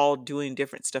they were all doing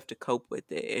different stuff to cope with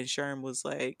it. And Sherm was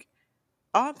like,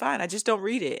 "Oh, I'm fine. I just don't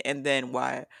read it." And then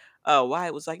Wyatt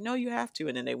was like, "No, you have to."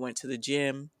 And then they went to the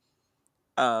gym,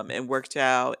 and worked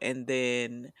out. And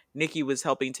then Nikki was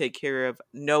helping take care of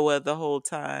Noah the whole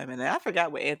time. And I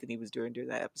forgot what Anthony was doing during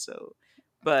that episode,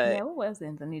 Yeah, but what was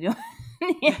Anthony doing?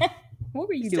 Yeah. What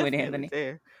were you he's doing, definitely Anthony?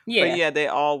 there. But Yeah. yeah, they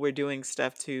all were doing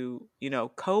stuff to,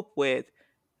 cope with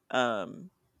um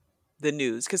the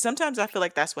news. Because sometimes I feel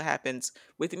like that's what happens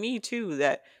with me too,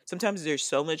 that sometimes there's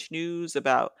so much news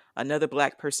about another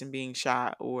black person being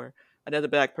shot or another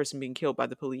black person being killed by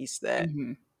the police that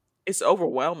Hmm. it's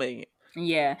overwhelming.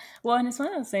 Yeah. Well, and it's one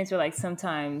of those things where like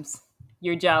sometimes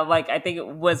your job, like I think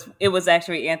it was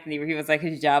actually Anthony where he was like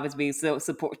his job is being so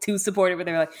too supportive, but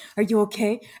they were like, "Are you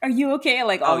okay? Are you okay?" And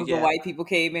like Oh all of the yeah. white people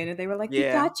came in and they were like, "We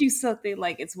Yeah. got you something."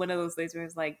 Like it's one of those things where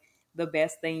it's like the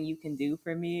best thing you can do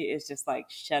for me is just like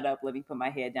shut up, let me put my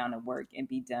head down and work and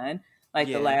be done. Like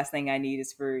the Yeah. last thing I need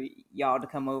is for y'all to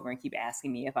come over and keep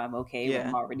asking me if I'm okay when I'm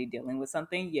Yeah. already dealing with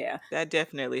something. Yeah. That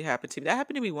definitely happened to me. That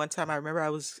happened to me one time. I remember I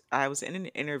was in an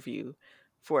interview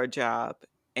for a job,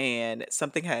 and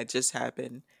something had just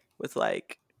happened with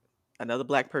like another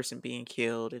black person being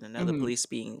killed and another Hmm. police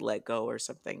being let go or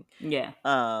something. Yeah.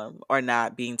 Or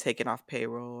not being taken off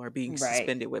payroll or being Right.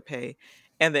 suspended with pay.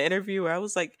 And the interviewer, I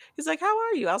was like, he's like, "How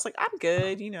are you?" I was like, "I'm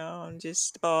good, I'm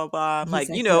just blah blah." I'm He like,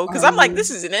 said, "So because are I'm like,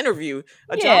 this you?" is an interview,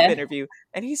 a job Yeah. interview.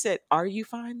 And he said, "Are you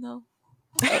fine though?"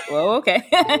 Oh, well, okay.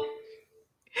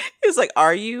 He was like,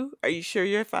 "Are you? Are you sure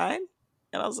you're fine?"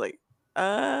 And I was like,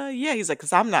 yeah." He's like,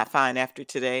 "'Cause I'm not fine after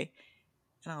today."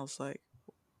 And I was like,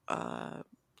 uh,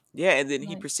 yeah. And then he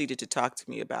Like, proceeded to talk to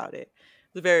me about it.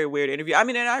 It was a very weird interview. I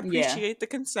mean, and I yeah. appreciate the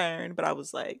concern, but I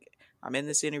was like, I'm in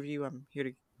this interview. I'm here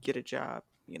to get a job.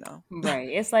 Right.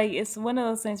 It's like it's one of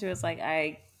those things where it's like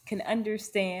I can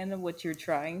understand what you're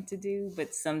trying to do,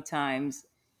 but sometimes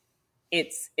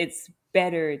it's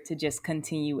better to just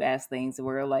continue as things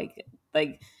were like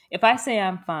if I say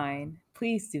I'm fine,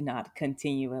 please do not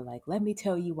continue it like let me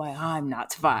tell you why I'm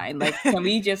not fine. Like can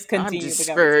we just I'm continue the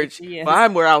conversation? discouraged, but Yes.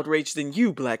 I'm more outraged than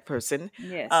you, black person.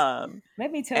 Yes. Um,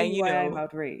 Let me tell and you why I'm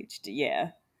outraged.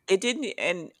 Yeah. it didn't,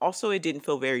 and also it didn't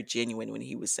feel very genuine when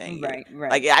he was saying it. Right,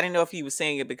 Like right. I didn't know if he was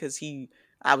saying it because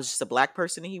I was just a black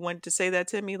person and he wanted to say that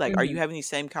to me. Like, are you Hmm. having these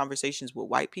same conversations with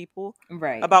white people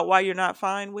Right. about why you're not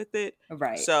fine with it?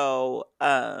 Right. So,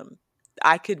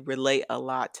 I could relate a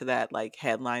lot to that like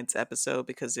headlines episode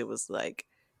because it was like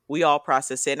we all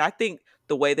process it, and I think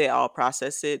the way they all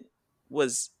process it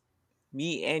was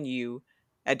me and you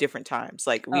at different times.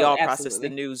 Like we Oh, all process the absolutely.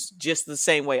 news just the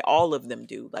same way all of them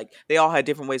do. Like they all had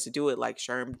different ways to do it. Like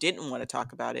Sherm didn't want to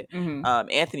talk about it. Hmm.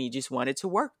 Anthony just wanted to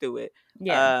work through it.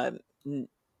 Yeah. Um,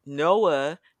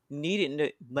 Noah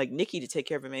needed like Nikki to take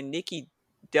care of him, and Nikki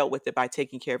dealt with it by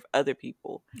taking care of other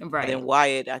people. And Right. then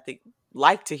Wyatt, I think,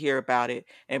 liked to hear about it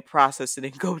and process it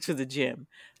and go to the gym.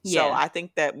 So Yeah. I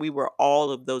think that we were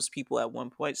all of those people at one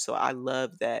point. So I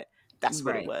love that that's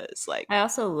what it Right. was. Like, I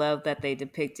also love that they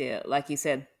depicted, like you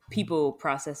said, people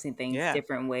processing things yeah.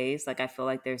 different ways. Like I feel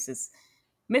like there's this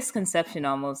misconception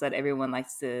almost that everyone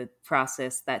likes to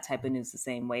process that type of news the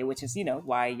same way, which is,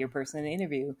 why your person in the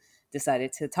interview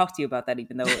decided to talk to you about that,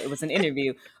 even though it was an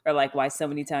interview, or like why so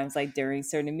many times, like during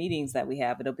certain meetings that we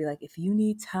have, it'll be like, if you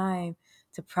need time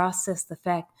to process the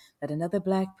fact that another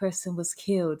black person was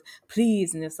killed,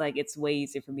 please. And it's like, it's way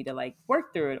easier for me to like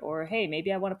work through it. Or, hey,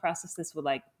 maybe I want to process this with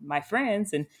like my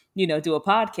friends and, do a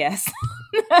podcast.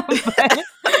 but,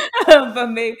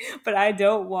 but I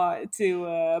don't want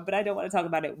to, talk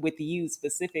about it with you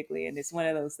specifically. And it's one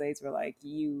of those things where like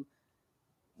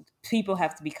people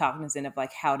have to be cognizant of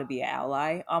like how to be an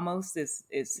ally almost is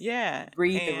Yeah,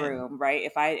 read the and room, right?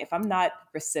 If I'm not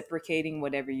reciprocating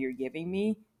whatever you're giving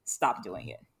me, stop doing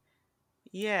it.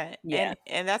 yeah, Yeah.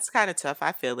 and that's kind of tough.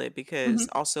 I feel it because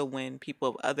Hmm. also when people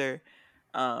of other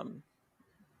um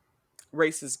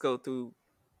races go through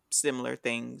similar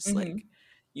things Hmm. like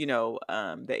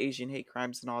the Asian hate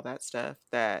crimes and all that stuff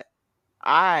that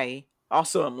I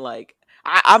also am like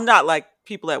I'm not like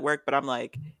people at work, but I'm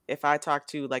like if I talk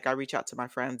to like I reach out to my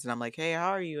friends and I'm like, "Hey, how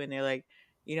are you?" And they're like,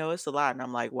 "It's a lot." And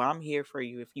I'm like, "Well, I'm here for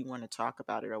you if you want to talk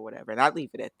about it or whatever." And I leave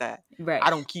it at that. Right. I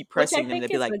don't keep Which I pressing them think to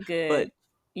be is like, a good, "But do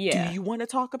yeah. you want to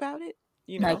talk about it?"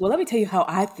 You Like, know? well, let me tell you how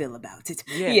I feel about it.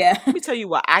 Yeah. Yeah. Let me tell you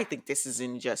why I think this is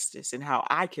injustice and how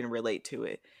I can relate to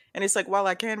it. And it's like while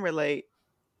I can relate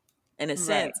in a Right.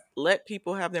 sense, let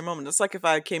people have their moment. It's like if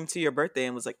I came to your birthday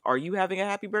and was like, "Are you having a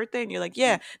happy birthday?" And you're like,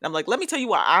 "Yeah." And I'm like, "Let me tell you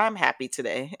why I'm happy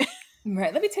today."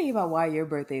 Right. Let me tell you about why your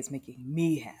birthday is making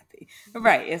me happy.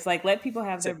 Right. It's like let people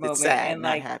have their Except it's moment sad, and not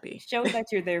like happy. show that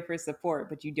you're there for support,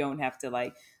 but you don't have to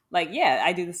like yeah,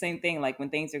 I do the same thing. Like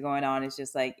when things are going on, it's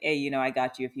just like, hey, I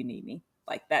got you if you need me.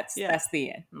 Like that's Yeah. that's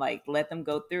the end. Like let them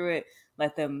go through it.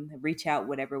 Let them reach out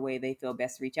whatever way they feel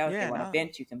best to reach out. If they Yeah, want to no.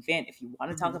 vent, you can vent. If you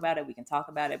want to talk Mhm. about it, we can talk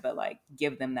about it. But like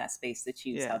give them that space to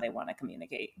choose how Yeah. they want to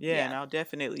communicate. Yeah, Yeah. and I'll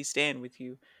definitely stand with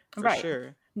you for Right.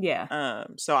 sure. Yeah.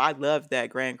 So I love that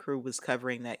Grand Crew was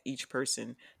covering that each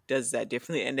person does that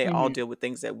differently and they all Hmm. deal with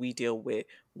things that we deal with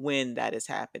when that is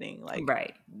happening. Like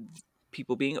Right.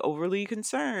 people being overly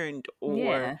concerned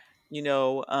or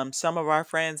Yeah. some of our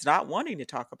friends not wanting to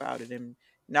talk about it and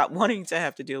not wanting to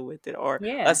have to deal with it or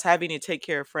Yeah. us having to take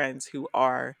care of friends who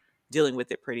are dealing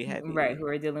with it pretty Right, who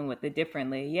heavily. are dealing with it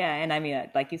differently. Yeah, and I mean,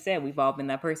 like you said, we've all been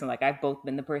that person. Like I've both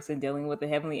been the person dealing with it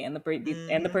heavily, and the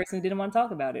Mhm. person who didn't want to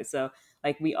talk about it. So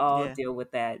like we all Yeah. deal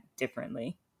with that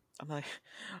differently. I'm like,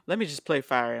 let me just play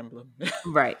Fire Emblem.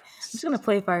 Right. I'm just gonna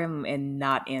play Fire Emblem and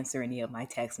not answer any of my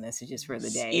text messages for the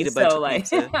Just day. eat a bunch So of like,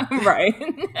 pizza. right.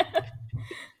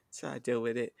 So I deal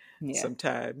with it Yeah.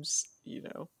 sometimes, you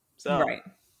know. So Right.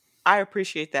 I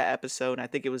appreciate that episode. And I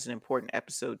think it was an important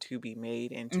episode to be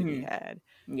made and to be Hmm. had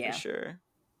for Yeah. sure.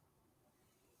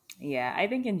 Yeah, I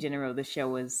think in general the show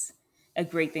was a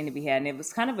great thing to be had, and it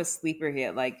was kind of a sleeper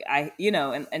hit. Like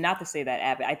and not to say that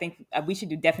Abbott. I think we should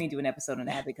definitely do an episode on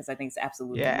Abbott because I think it's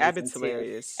absolutely Yeah, amazing Abbott's too.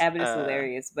 hilarious. Abbott is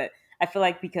hilarious, but I feel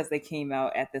like because they came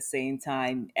out at the same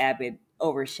time, Abbott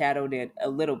overshadowed it a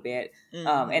little bit. And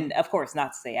Mm-hmm. of course,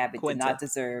 not to say Abbott did not Quinta.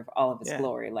 deserve all of his Yeah.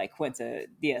 glory. Like Quinta,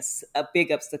 yes, a big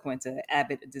ups to Quinta.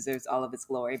 Abbott deserves all of his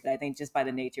glory, but I think just by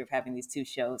the nature of having these two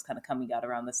shows kind of coming out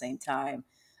around the same time,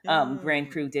 Grand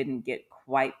Mm. Crew didn't get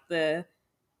quite the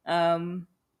um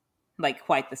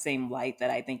quite the same light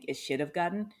that I think it should have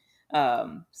gotten.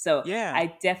 So Yeah.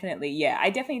 I definitely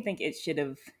think it should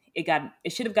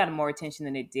have gotten more attention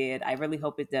than it did. I really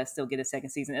hope it does still get a second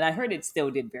season. And I heard it still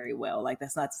did very well. Like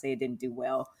that's not to say it didn't do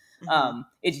well. Mm-hmm.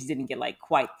 It just didn't get like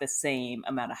quite the same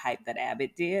amount of hype that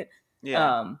Abbott did.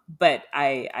 Yeah. But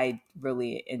I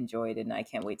really enjoyed it and I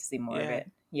can't wait to see more of Yeah.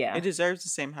 it. Yeah. It deserves the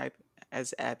same hype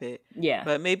as Abbott. Yeah.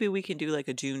 But maybe we can do like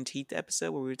a Juneteenth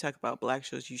episode where we talk about black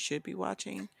shows you should be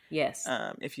watching. Yes.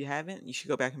 If you haven't, you should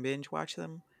go back and binge watch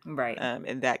them. Right.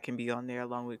 And that can be on there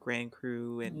along with Grand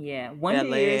Crew and Yeah, Wonder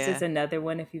Bel Years is Air. another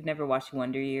one. If you've never watched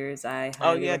Wonder Years, I Oh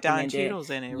highly yeah, Don recommend it. Cheadle's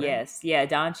in it, right? Yes, yeah,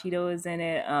 Don Cheadle is in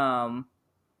it.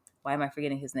 Why am I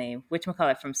forgetting his name?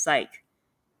 Whatchamacallit from Psych.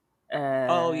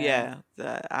 Oh Uh, yeah,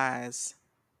 the eyes.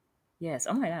 yes.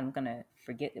 Oh my god, I'm gonna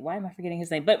forget. Why am I forgetting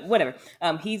his name? But whatever.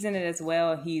 He's in it as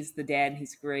well. He's the dad.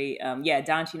 He's great. Yeah,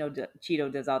 Don Cheadle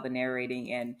does all the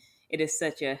narrating, and it is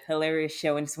such a hilarious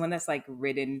show, and it's one that's like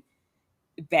written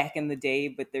back in the day,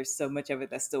 but there's so much of it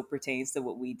that still pertains to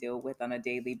what we deal with on a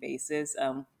daily basis.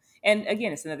 And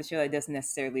again, it's another show that doesn't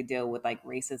necessarily deal with like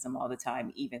racism all the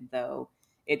time, even though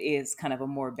it is kind of a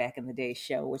more back in the day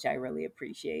show, which I really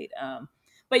appreciate.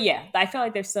 But yeah, I feel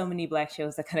like there's so many black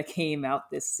shows that kind of came out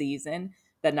this season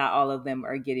that not all of them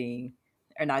are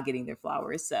not getting their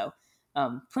flowers. So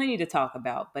plenty to talk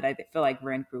about, but I feel like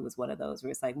Ren Crew was one of those where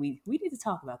it's like we need to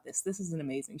talk about this. This is an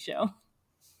amazing show.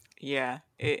 Yeah,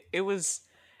 it was.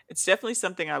 It's definitely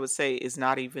something I would say is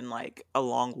not even like a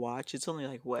long watch. It's only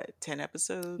like what Yeah, I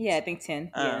episodes. think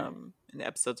 10. Yeah. And the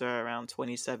episodes are around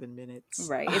 27 minutes.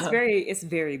 Right. It's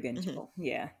very Mhm. bingeable.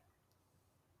 Yeah.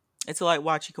 It's a light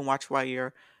watch you can watch while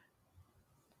you're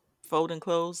folding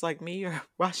clothes like me or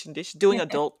washing dishes, doing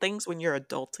adult things when you're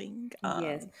adulting.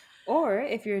 Yes. Or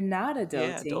if you're not Yeah,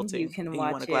 adulting, you adulting, can and you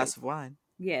want watch a it. glass of wine.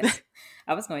 Yes.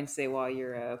 I was going to say while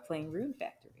you're playing Rune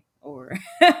Factory or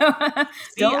See,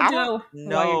 don't I don't do it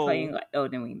while you're playing know. like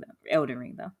Elden Ring though. Elden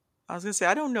Ring though. I was gonna say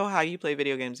I don't know how you play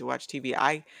video games and watch TV.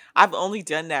 I've only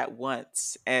done that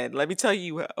once, and let me tell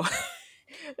you, let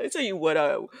me tell you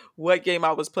what game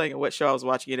I was playing and what show I was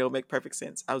watching. It'll make perfect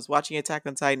sense. I was watching Attack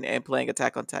on Titan and playing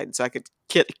Attack on Titan, so I could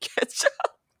catch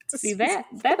up to See season that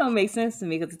 4. don't make sense to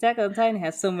me because Attack on Titan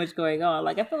has so much going on.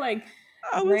 Like I feel like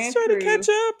I was Grand trying to Crew, catch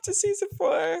up to season 4.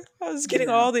 I was you getting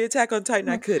know. all the Attack on Titan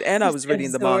I could, and I Just was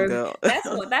reading the absorb.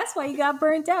 manga. That's why you got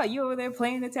burnt out. You over there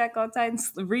playing Attack on Titan,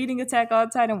 reading Attack on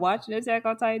Titan, watching Attack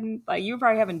on Titan. Like you were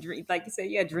probably having dreams, like you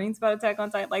said, you had dreams about Attack on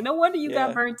Titan. Like no wonder you got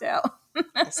Yeah, burnt out.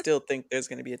 I still think there's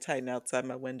gonna be a Titan outside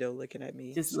my window looking at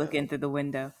me. Just looking So through the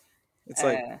window. it's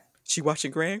like Uh, she watching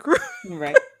Grand Crew.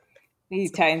 right. He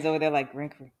Titans over there like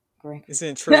Grinker. It's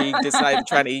intrigued. It's not even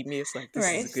trying to eat me. It's like this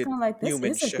Right. is a It's just good kind of like this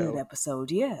human is a good show. episode.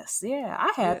 Yes. Yeah.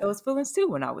 I had Yeah, those feelings too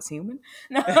when I was human.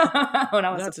 when I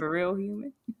was a not to for real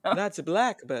human. not to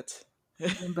black, but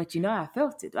But you know, I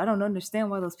felt it. I don't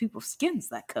understand why those people's skin's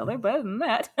that color, but other than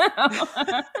that.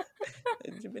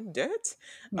 it's been dirt.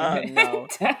 No, Right.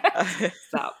 it's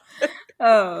Stop.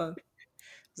 Oh,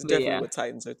 but definitely yeah. what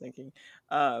Titans are thinking.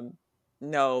 Um,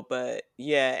 no, but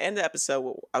yeah, and the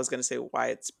episode I was gonna say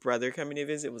Wyatt's brother coming to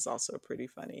visit was also pretty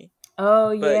funny,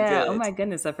 Oh but yeah. Oh good. my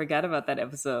goodness, I forgot about that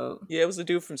episode. Yeah, it was a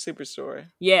dude from Superstore.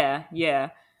 Yeah,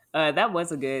 yeah. That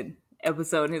was a good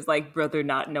episode. His like brother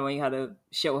not knowing how to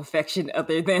show affection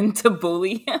other than to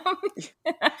bully him.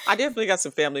 I definitely got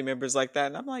some family members like that,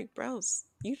 and I'm like, bros,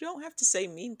 you don't have to say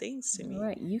mean things to me.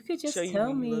 Right. You could Show just you tell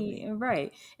you love me. me.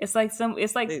 Right. It's like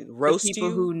They the roast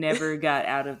people who you. never got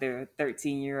out of their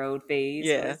 13-year-old phase.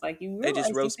 So Yeah, it's like you they just realize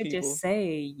you roast could just people.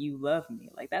 say you love me.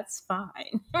 Like that's fine.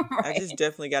 I just Right.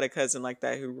 definitely got a cousin like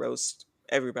that who roasts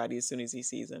everybody as soon as he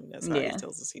sees them. That's how he Yeah.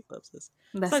 tells us he loves us.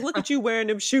 It's That's like, look at you wearing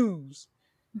them shoes.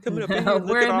 Coming up in here looking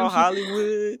Wearing them all shoes.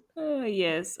 Hollywood. Oh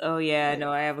yes. Oh yeah. No,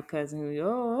 Like, I have a cousin who.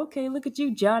 Oh, okay. Look at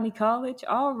you, Johnny College.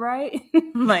 All right.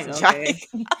 I'm like, Johnny,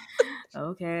 okay,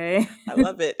 okay. I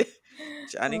love it.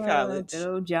 Johnny Good College.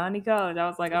 old Johnny College. I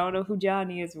was like, I don't know who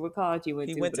Johnny is, what college he went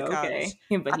He to, went but to college.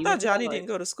 okay. But I he thought went to Johnny college. didn't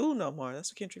go to school no more.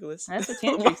 That's what Kendrick That's what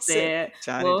Lamar Kendrick said. said.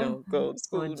 Johnny Well, don't go to well,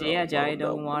 school yeah, no more, Johnny no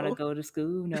don't want to more. go to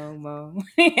school no more.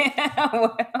 Yeah,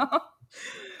 well,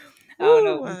 I don't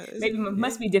Woo! know. Maybe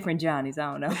must be different Johnnies.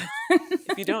 I don't know.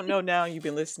 If you don't know now, you've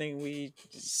been listening. We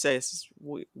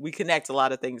connect a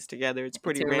lot of things together. It's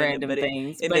pretty To random, random but it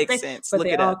things, it makes sense. but Look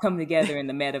they it all up. come together in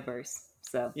the metaverse.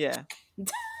 So Yeah,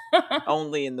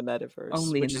 only in the metaverse,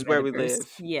 only in which the is where we metaverse.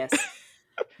 live. Yes,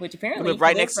 which We apparently you live can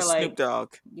right live next for to Snoop like,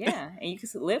 Dogg. yeah, and you can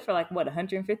live for like what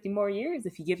 150 more years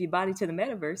if you give your body to the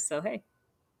metaverse. So hey,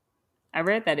 I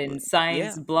read that in Yeah,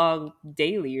 Science Blog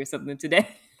Daily or something today.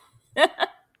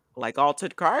 like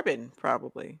Altered Carbon,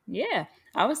 probably. Yeah,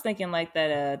 I was thinking like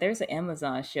that. There's an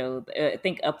Amazon show. I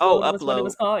think Oh, Upload was what it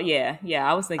was Upload. called. Yeah, yeah.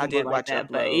 I was I thinking more did like watch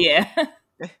that, but Upload. yeah.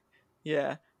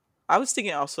 Yeah. I was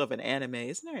thinking also of an anime.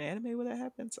 Isn't there an anime where that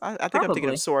happens? I think I'm thinking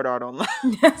of Probably. Sword Art Online.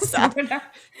 Stop. Or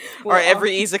Well,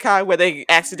 every isekai where they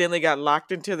accidentally got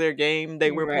locked into their game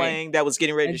they were right. playing that was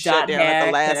getting ready A to shut dot down at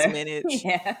the hack. last minute.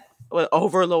 Yeah. With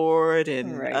Overlord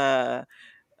and Right.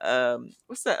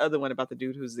 what's that other one about the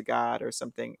dude who's the god or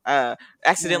something?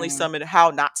 Accidentally Mm. summon how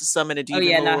not to summon a Oh demon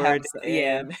yeah, not how. lord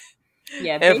Yeah. and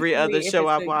Yeah. every other Basically, if show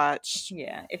it's I've a watched.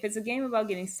 yeah, if it's a game about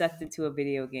getting sucked into a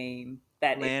video game,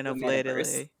 that is Land the of metaverse.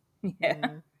 Ladyley. Yeah.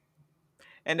 Mhm.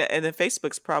 And then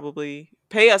Facebook's probably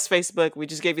pay us Facebook. We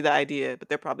just gave you the idea, but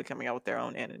they're probably coming out with their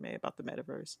own anime about the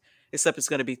metaverse. Except it's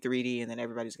going to be 3D, and then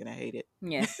everybody's going to hate it.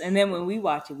 Yes. And then when we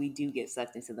watch it, we do get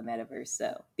sucked into the metaverse.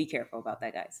 So be careful about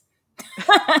that, guys.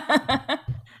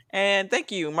 And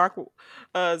thank you, Mark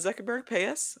Zuckerberg. Pay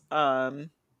us.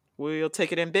 We'll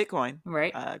take it in Bitcoin,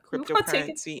 Right. We'll take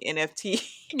it. cryptocurrency,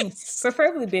 NFTs,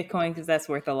 Preferably Bitcoin because that's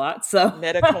worth a lot. So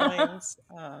meta coins,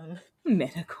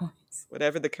 meta coins.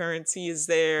 whatever the currency is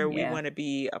there. We Yeah. want to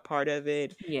be a part of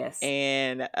it. Yes.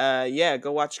 And yeah,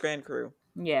 go watch Grand Crew.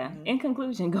 Yeah. Mhm. In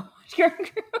conclusion, go watch Grand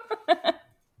Crew.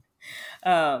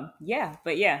 Yeah,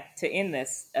 but yeah, to end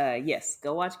this, yes,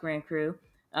 go watch Grand Crew.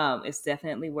 It's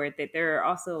definitely worth it. There are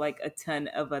also like a ton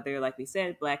of other, like we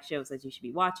said, black shows that you should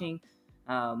be watching.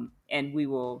 And we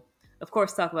will, of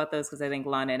course, talk about those because I think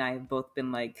Lana and I have both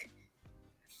been like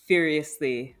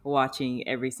furiously watching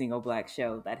every single black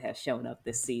show that has shown up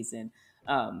this season.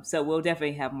 So we'll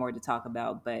definitely have more to talk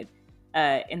about. But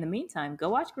in the meantime, go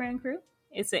watch Grand Crew.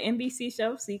 It's an NBC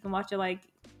show, so you can watch it like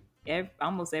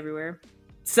almost everywhere.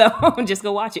 So just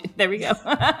go watch it. There we go.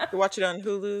 You watch it on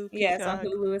Hulu. Yeah, it's on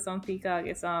Peacock. Hulu. It's on Peacock.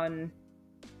 It's on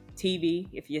TV.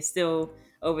 If you're still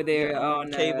over there You're on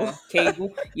on cable.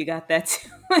 cable, you got that too.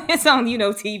 It's on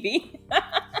TV.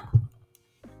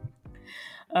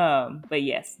 But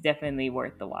yes, definitely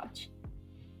worth the watch.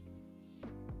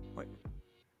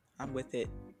 I'm with it.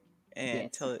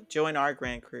 And Yes. join our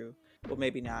Grand Crew. Well,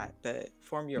 maybe not, but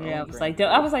form your Yeah, I own. was Grand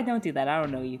like, Crew. don't do that. I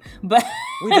don't know you, but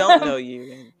We don't know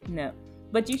you. no.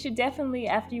 But you should definitely,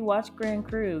 after you watch Grand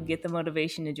Crew, get the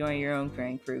motivation to join your own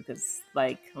Grand Crew because,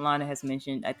 like Lana has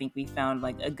mentioned, I think we found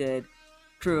like a good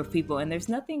crew of people, and there's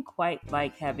nothing quite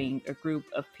like having a group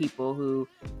of people who,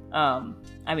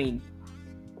 I mean,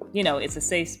 it's a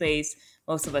safe space.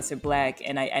 Most of us are black,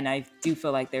 and I do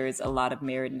feel like there is a lot of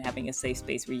merit in having a safe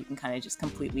space where you can kind of just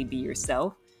completely be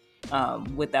yourself,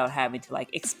 without having to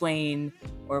like explain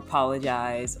or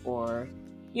apologize or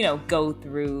go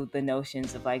through the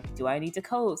notions of like, do I need to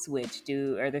code switch?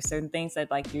 Are there certain things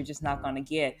that like you're just not going to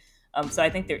get? So I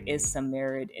think there is some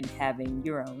merit in having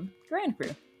your own Grand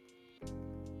Crew.